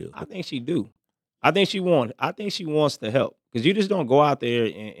up all the bills. I think she do. I think she wants to help, because you just don't go out there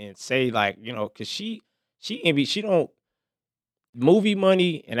and say, like, because she don't. movie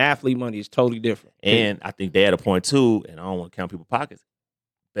money and athlete money is totally different. And I think they had a point too, and I don't want to count people's pockets.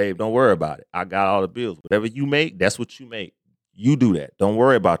 Babe, don't worry about it. I got all the bills. Whatever you make, that's what you make. You do that. Don't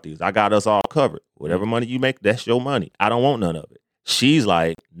worry about these. I got us all covered. Whatever money you make, that's your money. I don't want none of it. She's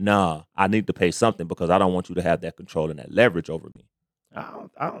like, nah, I need to pay something because I don't want you to have that control and that leverage over me. I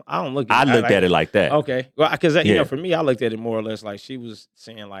don't look at I looked at it like that. Okay. Well, because, you Yeah. know, for me, I looked at it more or less like she was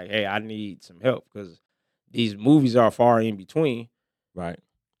saying, like, hey, I need some help because these movies are far in between. Right.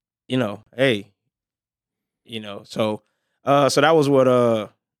 You know, hey, you know, so that was what,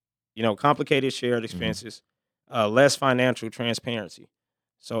 you know, complicated shared expenses, less financial transparency.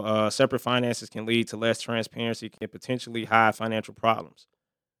 So separate finances can lead to less transparency, can potentially hide financial problems.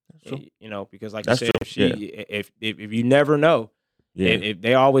 That's true. You know, because like That's you said, true. if you never know, Yeah. if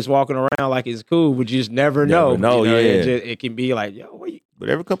they always walking around like it's cool, but you just never know. know, you know, yeah. it can be like, yo, what you? But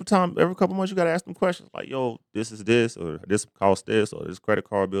every couple months, you got to ask them questions like, yo, this is this, or this cost this, or this credit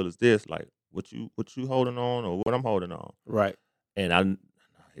card bill is this. Like, what you holding on, or what I'm holding on. Right. And I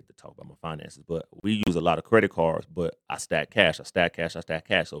hate to talk about my finances, but we use a lot of credit cards, but I stack cash.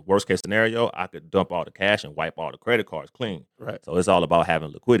 So worst case scenario, I could dump all the cash and wipe all the credit cards clean. Right. So it's all about having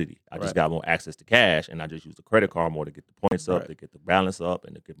liquidity. I Right. just got more access to cash, and I just use the credit card more to get the points up, Right. to get the balance up,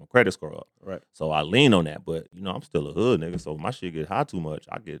 and to get my credit score up. Right. So I lean on that, but you know, I'm still a hood nigga, so my shit get high too much.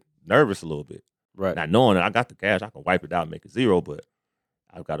 I get nervous a little bit. Right. Not knowing that I got the cash, I can wipe it out and make it zero, but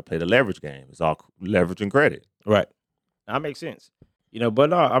I've got to play the leverage game. It's all leverage and credit. Right. That makes sense. You know, but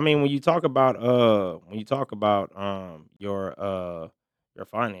no, I mean, when you talk about your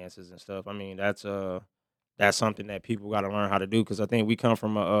finances and stuff, I mean, that's something that people got to learn how to do, because I think we come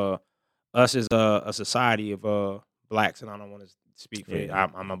from us as a society of blacks, and I don't want to speak for Yeah.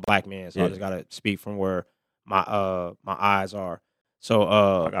 I'm a black man, so I Yeah. just got to speak from where my eyes are. So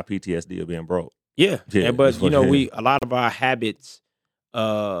I got PTSD of being broke. yeah, Yeah, but that's you what know, it is. a lot of our habits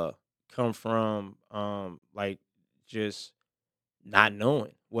come from like just not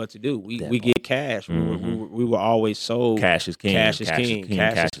knowing what to do. We That get cash. We were always sold Cash is king. Cash is king.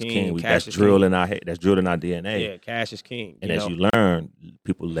 Cash is king. That's Cash is drilled king. in our head. That's drilled in our DNA. Yeah, cash is king. And you as know? you learn,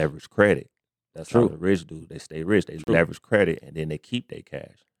 people leverage credit. That's True. how the rich do. They stay rich. They True. leverage credit, and then they keep their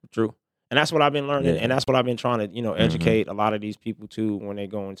cash. True. And that's what I've been learning, Yeah. and that's what I've been trying to, you know, educate a lot of these people too when they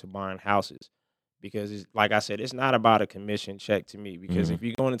go into buying houses. Because it's, like I said, it's not about a commission check to me. Because if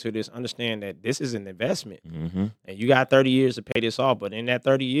you're going into this, understand that this is an investment, Mm-hmm. and you got 30 years to pay this off. But in that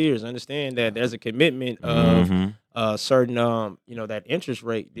 30 years, understand that there's a commitment of certain, you know, that interest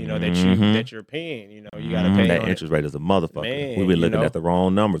rate, you know, that you're paying. You know, you got to pay that on interest rate is a motherfucker. Man, We've been you looking know. at the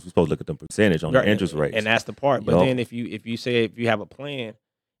wrong numbers. We're supposed to look at the percentage on Right, the interest rates. and that's the part. But Yup. then if you have a plan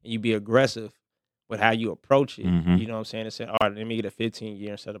and you be aggressive with how you approach it, you know what I'm saying? It said, all right, let me get a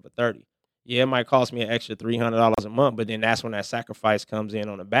 15-year instead of a 30. Yeah, it might cost me an extra $300 a month, but then that's when that sacrifice comes in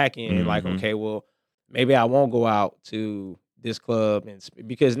on the back end. Like, okay, well, maybe I won't go out to this club,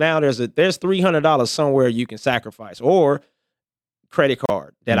 because now there's $300 somewhere you can sacrifice, or credit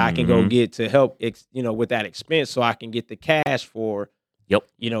card that I can go get to help, you know, with that expense, so I can get the cash for,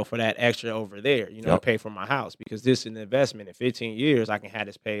 you know, for that extra over there, you know, to pay for my house, because this is an investment. In 15 years, I can have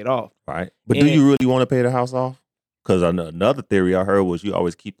this paid off. Right. But do you really want to pay the house off? Because another theory I heard was you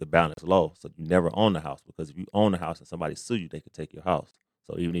always keep the balance low, so you never own the house. Because if you own the house and somebody sue you, they could take your house.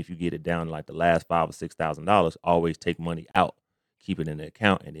 So even if you get it down like the last $5,000 or $6,000, always take money out, keep it in the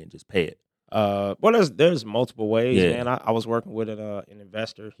account, and then just pay it. Well, there's multiple ways, Yeah. man. I was working with an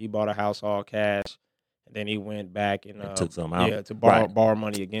investor. He bought a house all cash, and then he went back and took some out. to borrow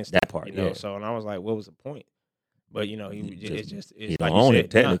money against That it, part, you know. yeah. So, and I was like, what was the point? But you know, He it's don't like you own said,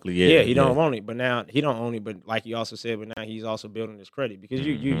 it technically. Yeah, he don't own it. But now he don't own it. But like you also said, but now he's also building his credit, because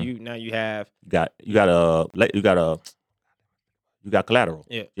you now you have you got collateral.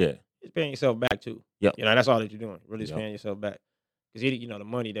 Yeah. Yeah. It's paying yourself back too. Yep. You know, that's all that you're doing. Really just Yep. paying yourself back. Because you know, the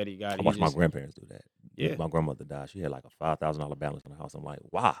money that he got. I watched my grandparents do that. Yeah. My grandmother died. She had like a $5,000 balance on the house. I'm like,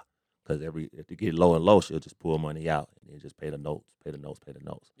 why? Because if they get low and low, she'll just pull money out and then just pay the notes.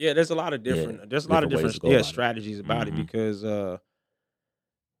 Yeah, there's a lot of different different ways to go about it. strategies about it, Mhm. because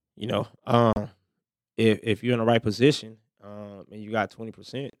you know, if you're in the right position, and you got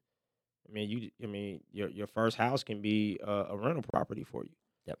 20%, I mean your first house can be a rental property for you.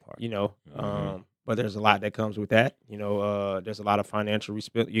 That part. You know, Mhm. but there's a lot that comes with that. You know, there's a lot of financial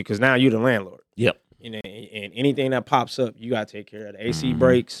responsibility, because now you're the landlord. Yep. You know, and anything that pops up, you got to take care of the AC Mhm.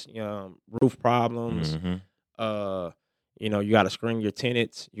 breaks, roof problems. Mhm. You know, you got to screen your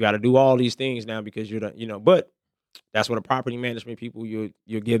tenants. You got to do all these things now, because you're the, you know. But that's what a property management people, you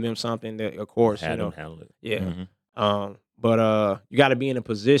give them something that, of course, Have you know, them handle it. yeah. Mhm. But you got to be in a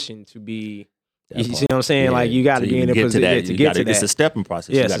position to be You see what I'm saying? Like you got to be in a position to get to that. It's a stepping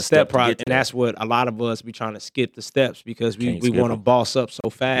process. Yeah, it's a step process, and that's what a lot of us be trying to skip the steps because we want to boss up so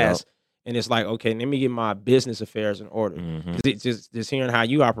fast. Yep. And it's like, okay, let me get my business affairs in order. Mm-hmm. It's just hearing how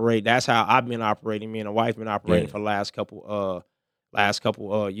you operate. That's how I've been operating. Me and the wife been operating for the last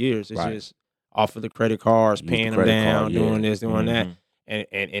couple years. It's just off of the credit cards, paying them down, doing this, doing that. And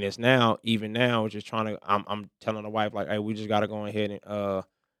it's now, even now, just trying to. I'm telling the wife like, hey, we just got to go ahead and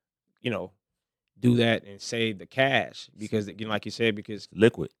do that and save the cash because, again, like you said, because it's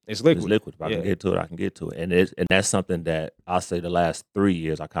liquid. It's liquid. If I can get to it, I can get to it. And that's something that I'll say the last 3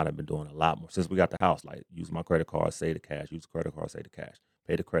 years I kind of been doing a lot more since we got the house. Like use my credit card, save the cash. Use the credit card, save the cash.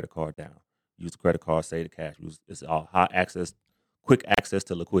 Pay the credit card down. Use the credit card, save the cash. It's all quick access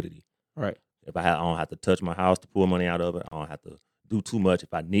to liquidity. Right. I don't have to touch my house to pull money out of it. I don't have to do too much.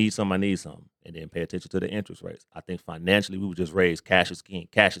 If I need something, I need something. And then pay attention to the interest rates. I think financially we would just raise cash is king,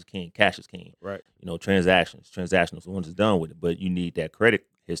 cash is king, cash is king. Right. Transactional. So once it's done with it. But you need that credit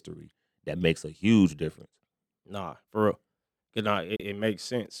history that makes a huge difference. Nah, for real. It makes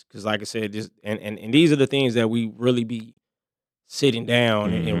sense. Because like I said, this and these are the things that we really be sitting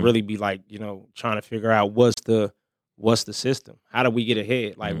down and really be like, trying to figure out what's the system? How do we get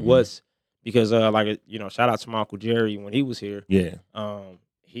ahead? Like because shout out to my Uncle Jerry when he was here. Yeah.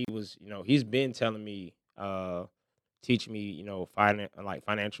 He was, he's been telling me, teaching me,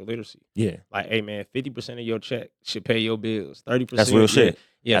 financial literacy. Yeah. Like, hey man, 50% of your check should pay your bills. 30%. That's real shit.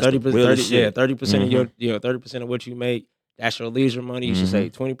 Yeah, 30%. Yeah, 30% of your 30% of what you make. That's your leisure money. You should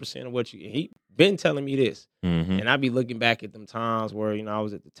save 20% of what you. He been telling me this, and I be looking back at them times where I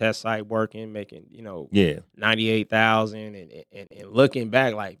was at the test site working, making $98,000, and looking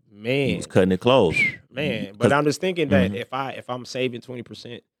back like, man, he was cutting it close, man. But I'm just thinking that if I'm saving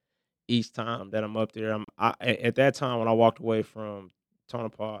 20% each time that I'm up there, at that time when I walked away from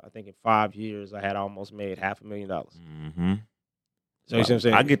Tonopah, I think in 5 years I had almost made $500,000. Mm-hmm. So you see what I'm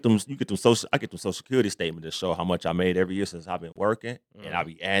saying? I get them social security statements that show how much I made every year since I've been working, and I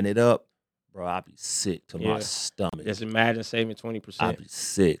be adding it up, bro. I be sick to my stomach. Just imagine saving 20%. I be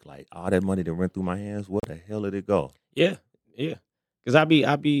sick, like all that money that went through my hands. What the hell did it go? Yeah. Because I be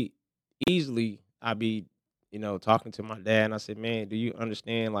talking to my dad, and I said, man, do you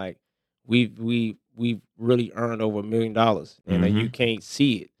understand? Like we've really earned over $1 million, and you can't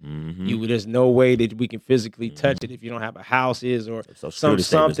see it. There's no way that we can physically touch it if you don't have a house or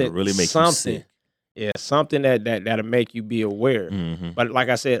something really make you sick. Yeah, something that'll make you be aware. But like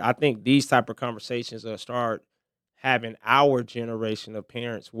I said, I think these type of conversations will start having our generation of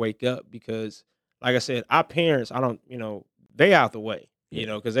parents wake up because, like I said, our parents, they out the way,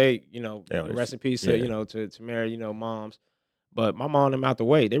 because they rest in peace to marry, moms. But my mom them out the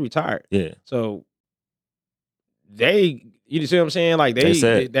way. They retired. Yeah. So you see what I'm saying? Like that's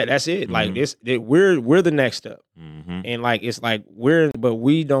it. Like we're the next step. And like it's like but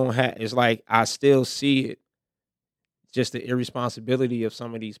we don't have. It's like I still see it. Just the irresponsibility of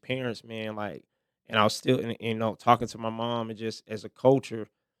some of these parents, man. Like, and I was still, talking to my mom and just as a culture,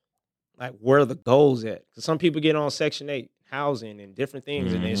 like where are the goals at? Because some people get on Section 8 housing and different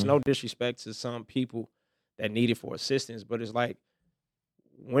things, and there's no disrespect to some people that need it for assistance, but it's like,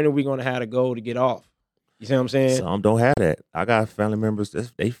 when are we going to have a goal to get off? You see what I'm saying? Some don't have that. I got family members,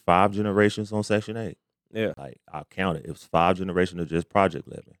 they 5 generations on Section 8. Yeah. Like, I counted. It was 5 generations of just project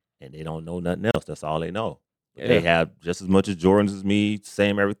living, and they don't know nothing else. That's all they know. Yeah. They have just as much as Jordans as me,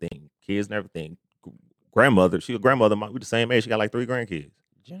 same everything, kids and everything. Grandmother, she a grandmother, we the same age. She got like 3 grandkids.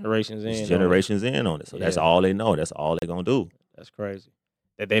 Generations in on it. So that's all they know. That's all they gonna do. That's crazy.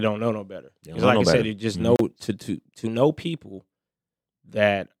 That they don't know no better. Because like I said, you just know to know people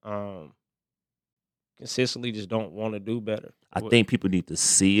that consistently just don't want to do better. I think people need to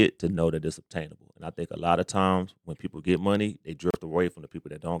see it to know that it's obtainable. And I think a lot of times when people get money, they drift away from the people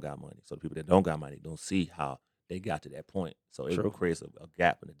that don't got money. So the people that don't got money don't see how they got to that point. So it creates a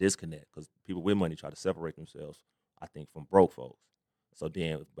gap and a disconnect because people with money try to separate themselves, I think, from broke folks. So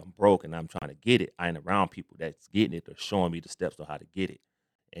then if I'm broke and I'm trying to get it, I ain't around people that's getting it or showing me the steps on how to get it.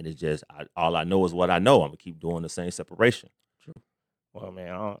 And it's just, all I know is what I know. I'm going to keep doing the same separation. True. Well,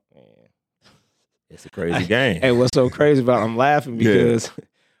 man. It's a crazy game. Hey, what's so crazy about it? I'm laughing because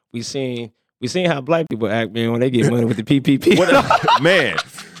we seen how black people act, man, when they get money with the PPP. Man,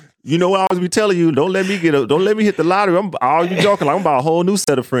 you know what I always be telling you? Don't let me hit the lottery. All you joking like I'm about a whole new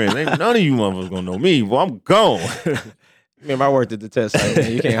set of friends. Ain't none of you motherfuckers gonna know me. Well, I'm gone. Man, I worked at the test site,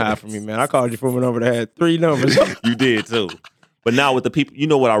 man. You can't hide from me, man. I called you from a number that had 3 numbers. You did too. But now with the people, you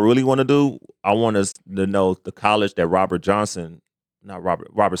know what I really want to do? I want us to know the college that Robert Johnson not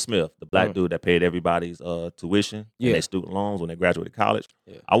Robert Smith, the black dude that paid everybody's tuition and their student loans when they graduated college.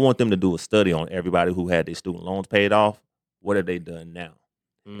 Yeah. I want them to do a study on everybody who had their student loans paid off. What have they done now?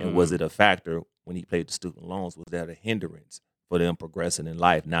 And was it a factor when he paid the student loans? Was that a hindrance for them progressing in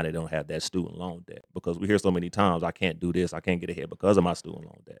life? Now they don't have that student loan debt, because we hear so many times, I can't do this, I can't get ahead because of my student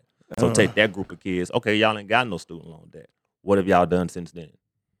loan debt. So take that group of kids. Okay, y'all ain't got no student loan debt. What have y'all done since then?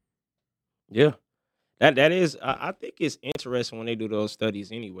 Yeah. That is, I think it's interesting when they do those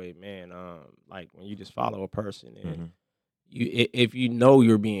studies anyway, man. Like when you just follow a person and if you know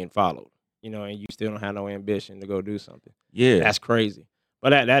you're being followed, and you still don't have no ambition to go do something. Yeah, that's crazy.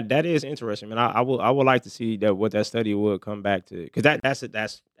 But that is interesting, man. I would like to see what that study would come back to, because that's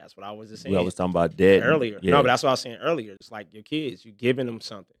what I was just saying. I was talking about debt earlier. Yeah. No, but that's what I was saying earlier. It's like your kids, you're giving them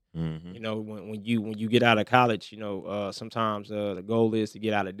something. When you get out of college, sometimes the goal is to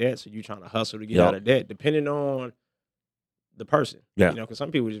get out of debt. So you're trying to hustle to get out of debt, depending on the person. Yeah. Because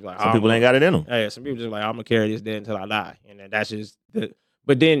some people just like, some people ain't got it in them. Yeah, some people just like, I'm gonna carry this debt until I die, and that's just the.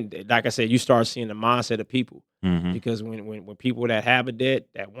 But then, like I said, you start seeing the mindset of people, because when people that have a debt,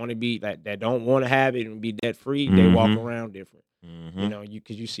 that want to be that don't want to have it and be debt free, they walk around different.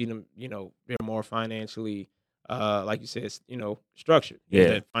 Because you see them, they're more financially, like you said, structured. Yeah,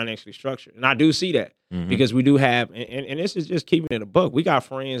 they're financially structured, and I do see that because we do have, and this is just keeping it a buck. We got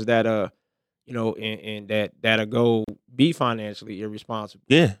friends that and that'll go be financially irresponsible.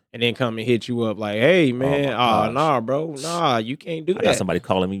 Yeah. And then come and hit you up like, hey, man, nah, bro, nah, you can't do that. I got somebody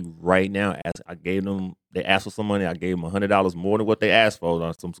calling me right now. They asked for some money. I gave them $100 more than what they asked for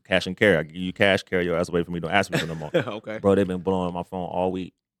on some cash and carry. I give you cash, carry your ass away from me. Don't ask me for no more. Okay. Bro, they've been blowing my phone all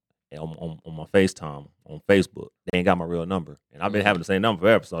week on my FaceTime, on Facebook. They ain't got my real number. And I've been having the same number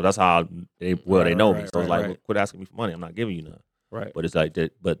forever. So that's how they know me. So it's like, well, quit asking me for money. I'm not giving you none. Right. But it's like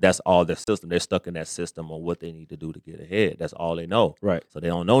that, but that's all their system. They're stuck in that system on what they need to do to get ahead. That's all they know. Right. So they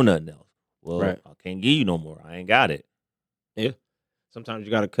don't know nothing else. Well, right. I can't give you no more. I ain't got it. Yeah. Sometimes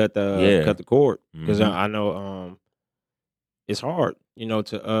you got to cut the cord, because I know it's hard,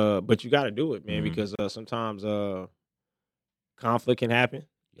 but you got to do it, man, because sometimes conflict can happen,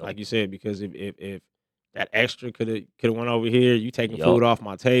 like you said, because if that extra could have went over here, you taking food off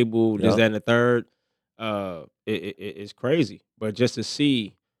my table, this, that, and the third. It's crazy, but just to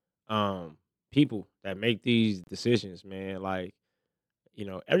see people that make these decisions, man, like,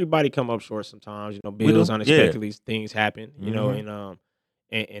 everybody come up short sometimes, bills, unexpectedly things happen,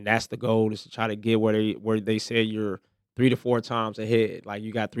 and that's the goal, is to try to get where they say you're 3 to 4 times ahead, like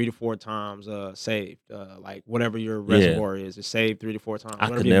you got 3 to 4 times saved, like whatever your reservoir is saved 3 to 4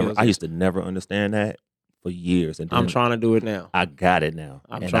 times. I used to never understand that for years, and then I'm trying to do it now. I got it now.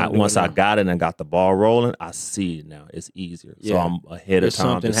 Once I got it and got the ball rolling, I see it now. It's easier. So I'm ahead of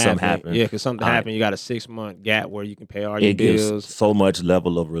time. Something happened. Yeah, because something happened. You got a 6-month gap where you can pay all your bills. It gives so much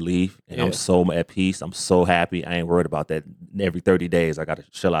level of relief, and I'm so at peace. I'm so happy. I ain't worried about that. Every 30 days, I got to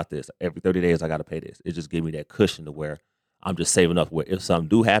shell out this. Every 30 days, I got to pay this. It just gives me that cushion to where I'm just saving up where if something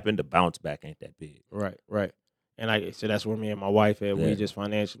do happen, the bounce back ain't that big. Right. And so that's where me and my wife at. We just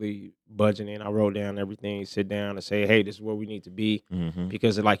financially budgeting. I wrote down everything, sit down and say, hey, this is where we need to be.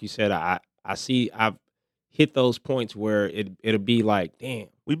 Because like you said, I've hit those points where it'll be like, damn.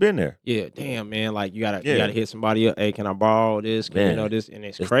 We've been there. Yeah, damn, man. Like you gotta hit somebody up. Hey, can I borrow this? Can this? And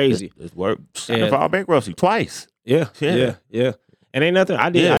it's crazy. It's work. I filed bankruptcy twice. Yeah. And ain't nothing. I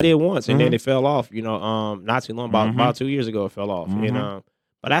did once, and then it fell off. Not too long, about 2 years ago, it fell off. And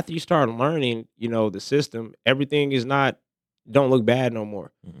but after you start learning, the system, everything don't look bad no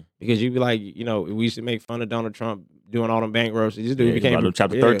more. Because you be like, we used to make fun of Donald Trump doing all them bankruptcies. This dude became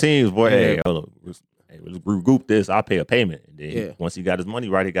chapter 13s, boy. Hey, let's regroup this. I'll pay a payment. And then once he got his money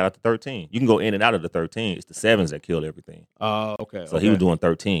right, he got out to 13. You can go in and out of the 13. It's the 7s that kill everything. Okay. So he was doing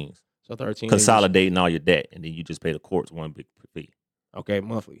 13s. So 13. Consolidating all your debt, and then you just pay the courts one big fee. Okay,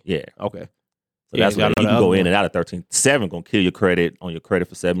 monthly. Yeah. Okay. So that's why you can go in and out of 13. 7 gonna kill your credit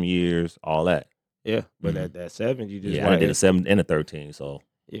for 7 years, all that. Yeah, but that 7, you just I did a 7 and a 13. So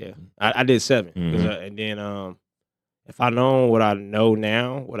I did 7, and then if I know what I know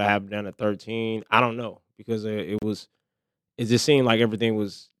now, what I have done at 13, I don't know, because it just seemed like everything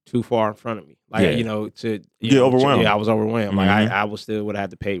was too far in front of me, like to get overwhelmed. I was overwhelmed. Like I was still would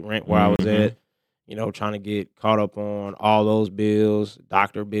have to pay rent where I was at. Trying to get caught up on all those bills,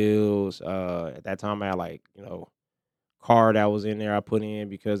 doctor bills. At that time, I had car that was in there I put in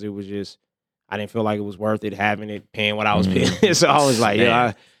because it was just, I didn't feel like it was worth it having it, paying what I was paying. So I was like,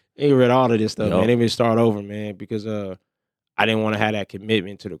 I ain't read all of this stuff, man. Let me start over, man, because I didn't want to have that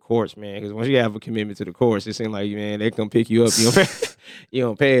commitment to the courts, man. Because once you have a commitment to the courts, it seems like, man, they come pick you up. You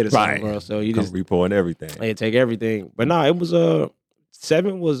don't pay it or something, bro. So you just repo and everything. They take everything. But no, it was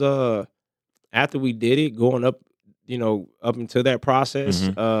 7 was after we did it, going up, up into that process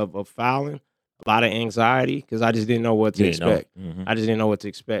Mhm. of filing, a lot of anxiety because I just didn't know what to Yeah, no. expect. I just didn't know what to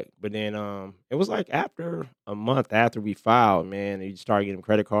expect. But then it was like after a month after we filed, man, and you start getting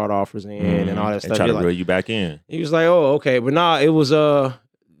credit card offers in and all that And stuff. try to You're like, reel you back in. he was like, "Oh, okay," but nah, it was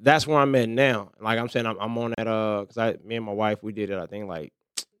that's where I'm at now. Like I'm saying, I'm on that because me and my wife we did it I think like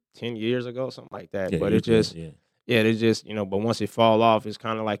 10 years ago, something like that. Yeah, But you it good. just Yeah. yeah, it's just but once it fall off, it's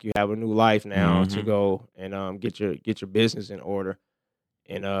kind of like you have a new life now to Mhm. go and get your business in order,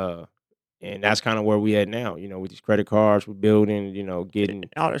 and and that's kind of where we at now. With these credit cards, we're building, getting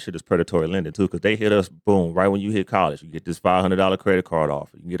All that shit is predatory lending too, because they hit us, boom, right when you hit college. You get this $500 credit card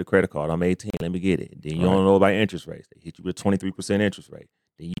offer. You can get a credit card. I'm 18. Let me get it. Then you Right. don't know about interest rates. They hit you with a 23% interest rate.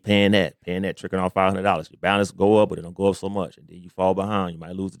 Then you paying that, tricking off $500. Your balance go up, but it don't go up so much. And then you fall behind. You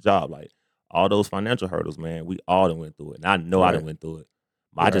might lose the job. Like all those financial hurdles, man. We all done went through it, and I know I done Right. went through it.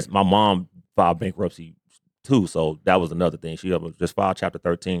 Right. My mom filed bankruptcy too, so that was another thing. She just file Chapter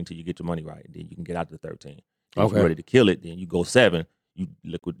 13 till you get your money right, and then you can get out to 13. Then if Okay. you're ready to kill it, then you go 7. You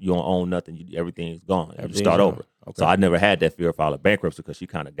liquid, you don't own nothing. Everything's gone. You just Everything's start gone. over. Okay. So I never had that fear of filing bankruptcy because she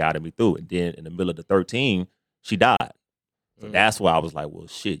kind of guided me through it. And then in the middle of the 13, she died. So that's why I was like, well,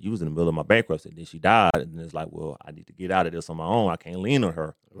 shit, you was in the middle of my bankruptcy. And then she died. And then it's like, well, I need to get out of this on my own. I can't lean on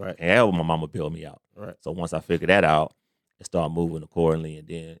her. Right. And have my mama bail me out. Right. So once I figured that out, and started moving accordingly. And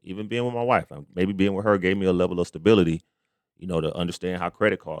then even being with my wife, maybe being with her gave me a level of stability, to understand how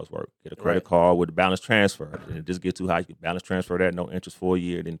credit cards work. Get a credit Right. card with a balance transfer. And it just get too high, you can balance transfer that, no interest for a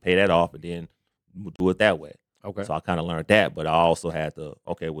year, then pay that off, and then do it that way. Okay. So I kind of learned that, but I also had to,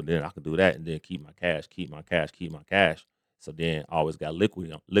 okay, well then I could do that and then keep my cash. So then I always got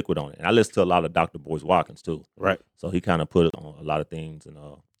liquid on it. And I listen to a lot of Dr. Boyce Watkins too. Right. So he kind of put it on a lot of things, and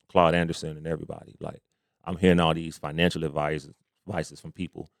Claude Anderson and everybody. Like I'm hearing all these financial advices from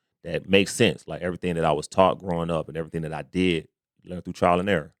people that make sense. Like everything that I was taught growing up and everything that I did, learn through trial and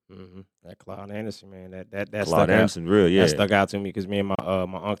error. That Claude Anderson, man, that Claude stuck Anderson, real, out. yeah. That stuck out to me because me and my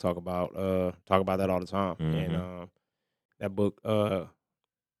uncle talk about that all the time. And that book,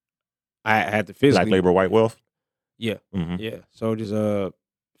 I had to physically Black Labor, White Wealth. Yeah. Mhm. Yeah. So just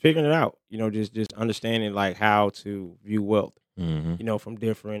figuring it out, just understanding like how to view wealth, from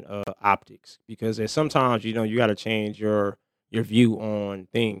different optics. Because there's sometimes, you got to change your view on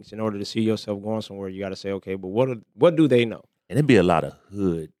things in order to see yourself going somewhere. You got to say, okay, but what do they know? And it'd be a lot of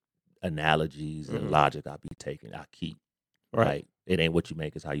hood analogies and Mhm. logic I keep. Right. Like it ain't what you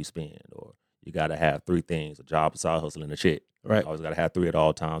make, it's how you spend. Or you gotta have 3 things: a job, a side hustle, and a chick. Right. You always gotta have 3 at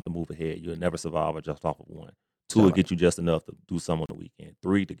all times to move ahead. You'll never survive just off of 1. 2 Sound will like get you just enough to do something on the weekend.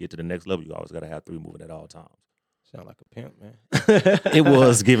 3 to get to the next level. You always gotta have 3 moving at all times. Sound like a pimp, man. It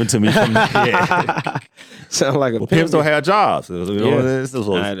was given to me from yeah. Sound like a Well, pimp. pimps don't have jobs. So,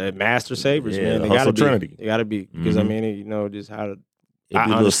 The master savers, Yeah, man. the They gotta hustle be. trinity. They gotta be because I Mhm. mean, just how to. It'd I be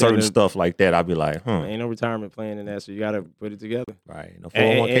little understand certain that- stuff like that. I'd be like, Ain't no retirement plan in that, so you got to put it together. Right. No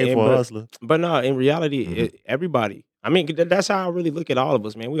And- 401k and- for a but- hustler. But no, in reality, Mhm. everybody. I mean, that's how I really look at all of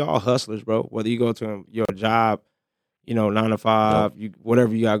us, man. We all hustlers, bro. Whether you go to your job, 9 to 5,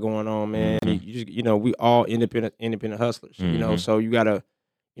 whatever you got going on, man. Mhm. You just, we all independent hustlers. Mhm. So you gotta,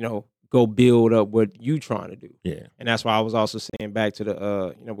 go build up what you trying to do. Yeah. And that's why I was also saying back to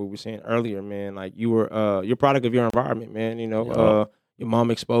the, what we were saying earlier, man. Like you're product of your environment, man. Yeah. Your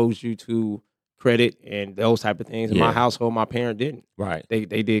mom exposed you to credit and those type of things. In my Yeah. household, my parent didn't. Right. They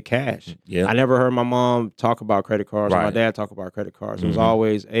did cash. Yeah. I never heard my mom talk about credit cards or my Right. dad talk about credit cards. It was Mhm.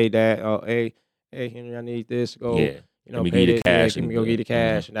 always, hey dad, hey Henry, I need this. Go, Yeah. Let me pay give you this. the cash Give and me go the- get the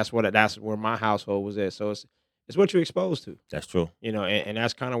cash. And that's where my household was at. So it's what you're exposed to. That's true. And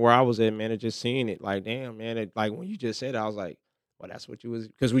that's kind of where I was at, man. Just seeing it, like, damn, man. Like when you just said it, I was like, well, that's what you was,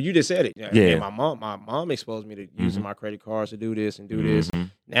 because when you just said it, Yeah. man, my mom exposed me to using my credit cards to do this and do this. Mhm.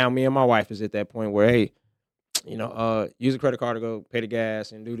 Now me and my wife is at that point where, hey, use a credit card to go pay the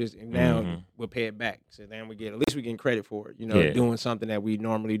gas and do this, and now Mhm. we'll pay it back. So then at least we getting credit for it, Yeah. doing something that we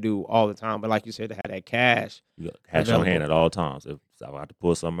normally do all the time. But like you said, to have that cash. You got cash on hand Available. at all times. If I have to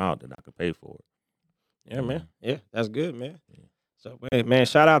pull something out, then I can pay for it. Yeah, man. Yeah, that's good, man. Yeah. So, man,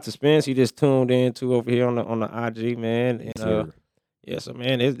 shout out to Spence. He just tuned in too over here on the IG, man. And Sure. yeah, so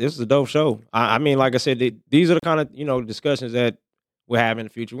man, this is a dope show. I mean, like I said, these are the kind of discussions that we'll have in the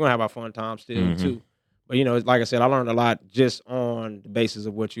future. We're gonna have our fun time still Mhm. too. But like I said, I learned a lot just on the basis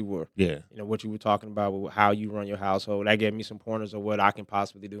of what you were. Yeah. What you were talking about with how you run your household. That gave me some pointers of what I can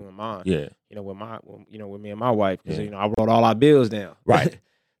possibly do in mine. Yeah. With me and my wife, because Yeah. I wrote all our bills down. Right.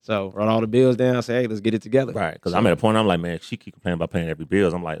 So wrote all the bills down. Say, hey, let's get it together. Right. Because So- I'm at a point, I'm like, man, she keep complaining about paying every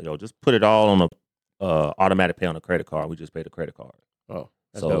bills. I'm like, yo, just put it all on a automatic pay on a credit card. We just pay the credit card. Oh,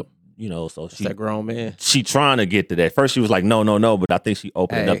 that's So dope. so That's that grown man. she trying to get to that. First she was like, no, but I think she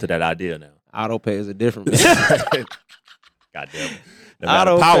opening up Hey. to that idea now. Auto pay is a different. God damn it.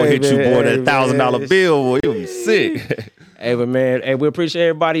 Auto Power pay, hit you, boy. man. That $1,000 Man. bill, boy, you'll be sick. Hey, but man, hey, we appreciate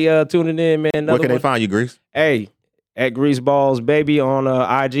everybody tuning in, man. Where can they find you, Grease? Hey, at Grease Balls Baby on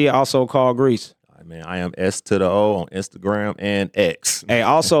IG, also called Grease. All right, man. I am S to the O on Instagram and X. Hey,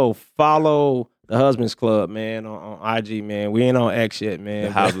 also follow the Husbands Club, man, on IG, man. We ain't on X yet, man.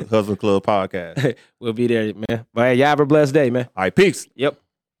 The Husband Club podcast. We'll be there, man. But hey, y'all have a blessed day, man. All right, peace. Yep.